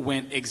day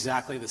went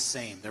exactly the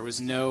same. There was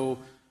no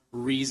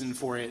reason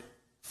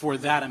for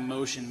that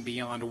emotion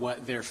beyond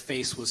what their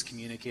face was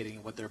communicating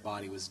and what their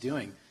body was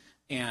doing.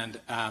 And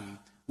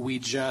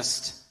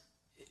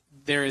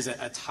there is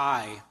a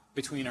tie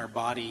between our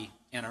body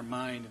and our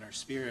mind and our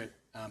spirit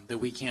that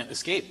we can't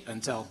escape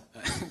until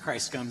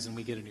Christ comes and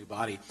we get a new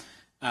body.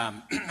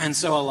 And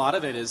so a lot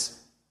of it is,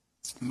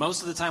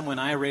 most of the time when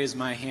I raise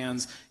my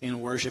hands in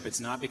worship, it's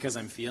not because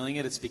I'm feeling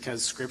it, it's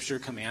because Scripture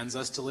commands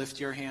us to lift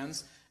your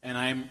hands, and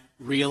I'm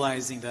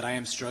realizing that I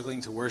am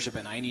struggling to worship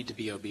and I need to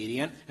be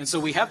obedient. And so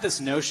we have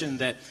this notion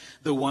that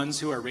the ones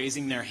who are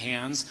raising their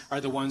hands are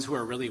the ones who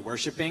are really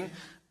worshiping.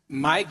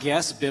 My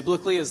guess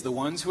biblically is the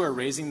ones who are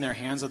raising their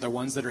hands are the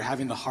ones that are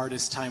having the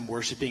hardest time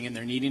worshiping, and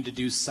they're needing to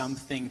do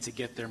something to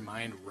get their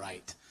mind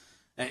right.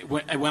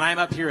 When I'm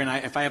up here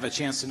and if I have a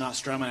chance to not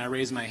strum and I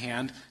raise my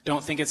hand,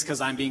 don't think it's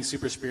because I'm being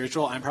super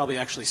spiritual. I'm probably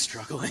actually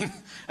struggling,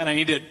 and I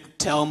need to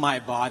tell my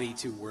body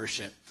to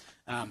worship,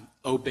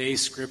 obey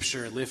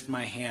Scripture, lift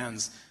my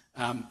hands.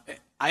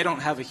 I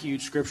don't have a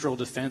huge scriptural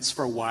defense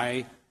for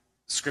why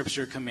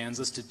Scripture commands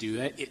us to do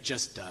that. It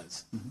just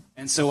does. Mm-hmm.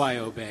 And so I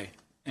obey.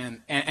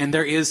 And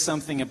there is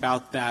something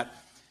about that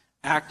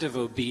act of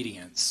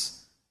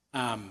obedience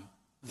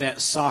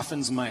that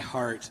softens my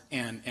heart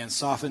and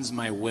softens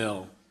my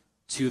will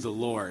to the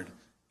Lord.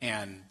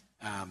 And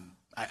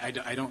I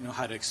don't know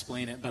how to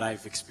explain it, but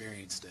I've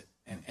experienced it.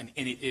 And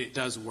it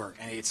does work.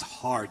 And it's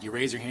hard. You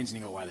raise your hands and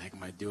you go, why the heck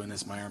am I doing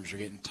this? My arms are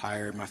getting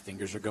tired. My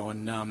fingers are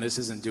going numb. This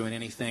isn't doing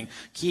anything.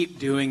 Keep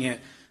doing it,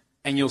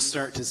 and you'll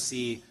start to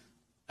see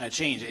a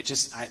change.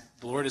 The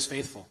Lord is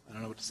faithful. I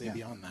don't know what to say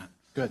beyond that.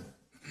 Good.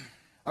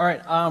 All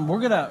right, we're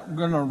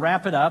gonna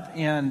wrap it up,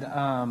 and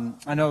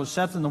I know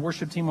Seth and the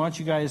worship team, why don't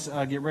you guys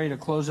get ready to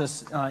close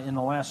us in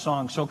the last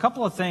song. So a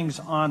couple of things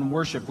on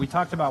worship. We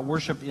talked about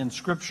worship in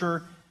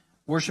Scripture,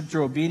 worship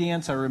through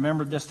obedience. I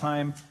remembered this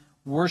time,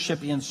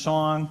 worship in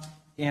song,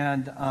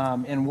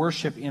 and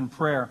worship in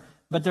prayer.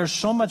 But there's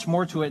so much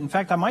more to it. In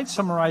fact, I might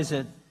summarize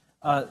it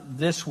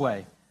this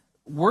way.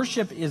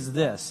 Worship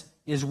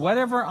is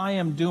whatever I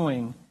am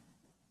doing,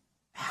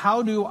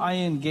 how do I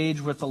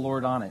engage with the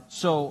Lord on it?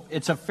 So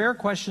it's a fair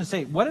question to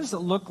say, what does it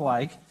look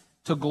like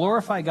to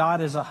glorify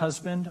God as a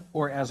husband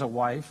or as a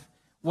wife?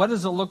 What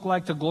does it look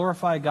like to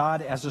glorify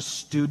God as a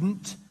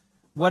student?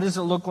 What does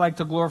it look like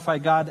to glorify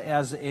God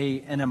as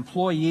an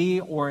employee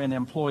or an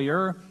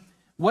employer?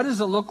 What does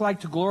it look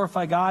like to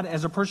glorify God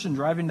as a person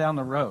driving down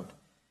the road?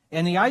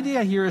 And the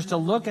idea here is to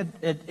look at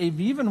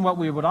even what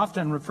we would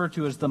often refer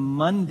to as the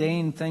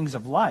mundane things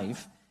of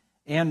life.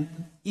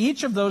 And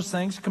each of those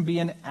things can be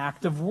an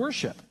act of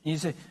worship. And you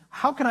say,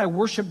 how can I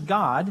worship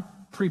God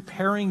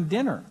preparing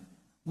dinner?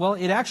 Well,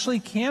 it actually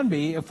can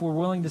be if we're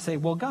willing to say,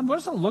 well, God, what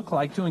does it look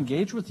like to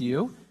engage with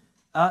you,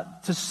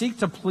 to seek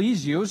to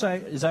please you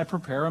as I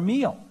prepare a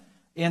meal?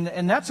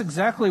 And that's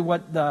exactly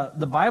what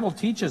the Bible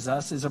teaches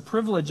us, is a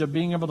privilege of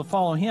being able to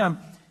follow Him.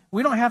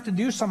 We don't have to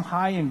do some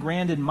high and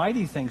grand and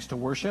mighty things to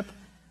worship.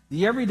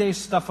 The everyday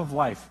stuff of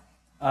life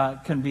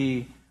can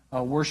be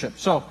worship.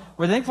 So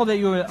we're thankful that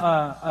you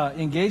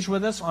engaged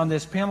with us on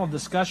this panel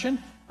discussion.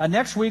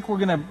 Next week, we're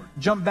going to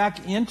jump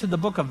back into the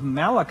book of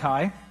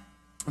Malachi.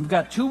 We've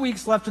got 2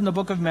 weeks left in the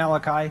book of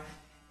Malachi,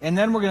 and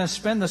then we're going to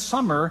spend the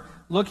summer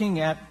looking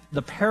at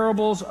the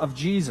parables of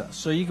Jesus.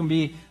 So you can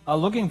be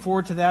looking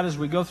forward to that as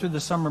we go through the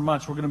summer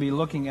months. We're going to be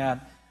looking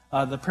at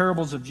the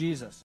parables of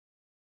Jesus.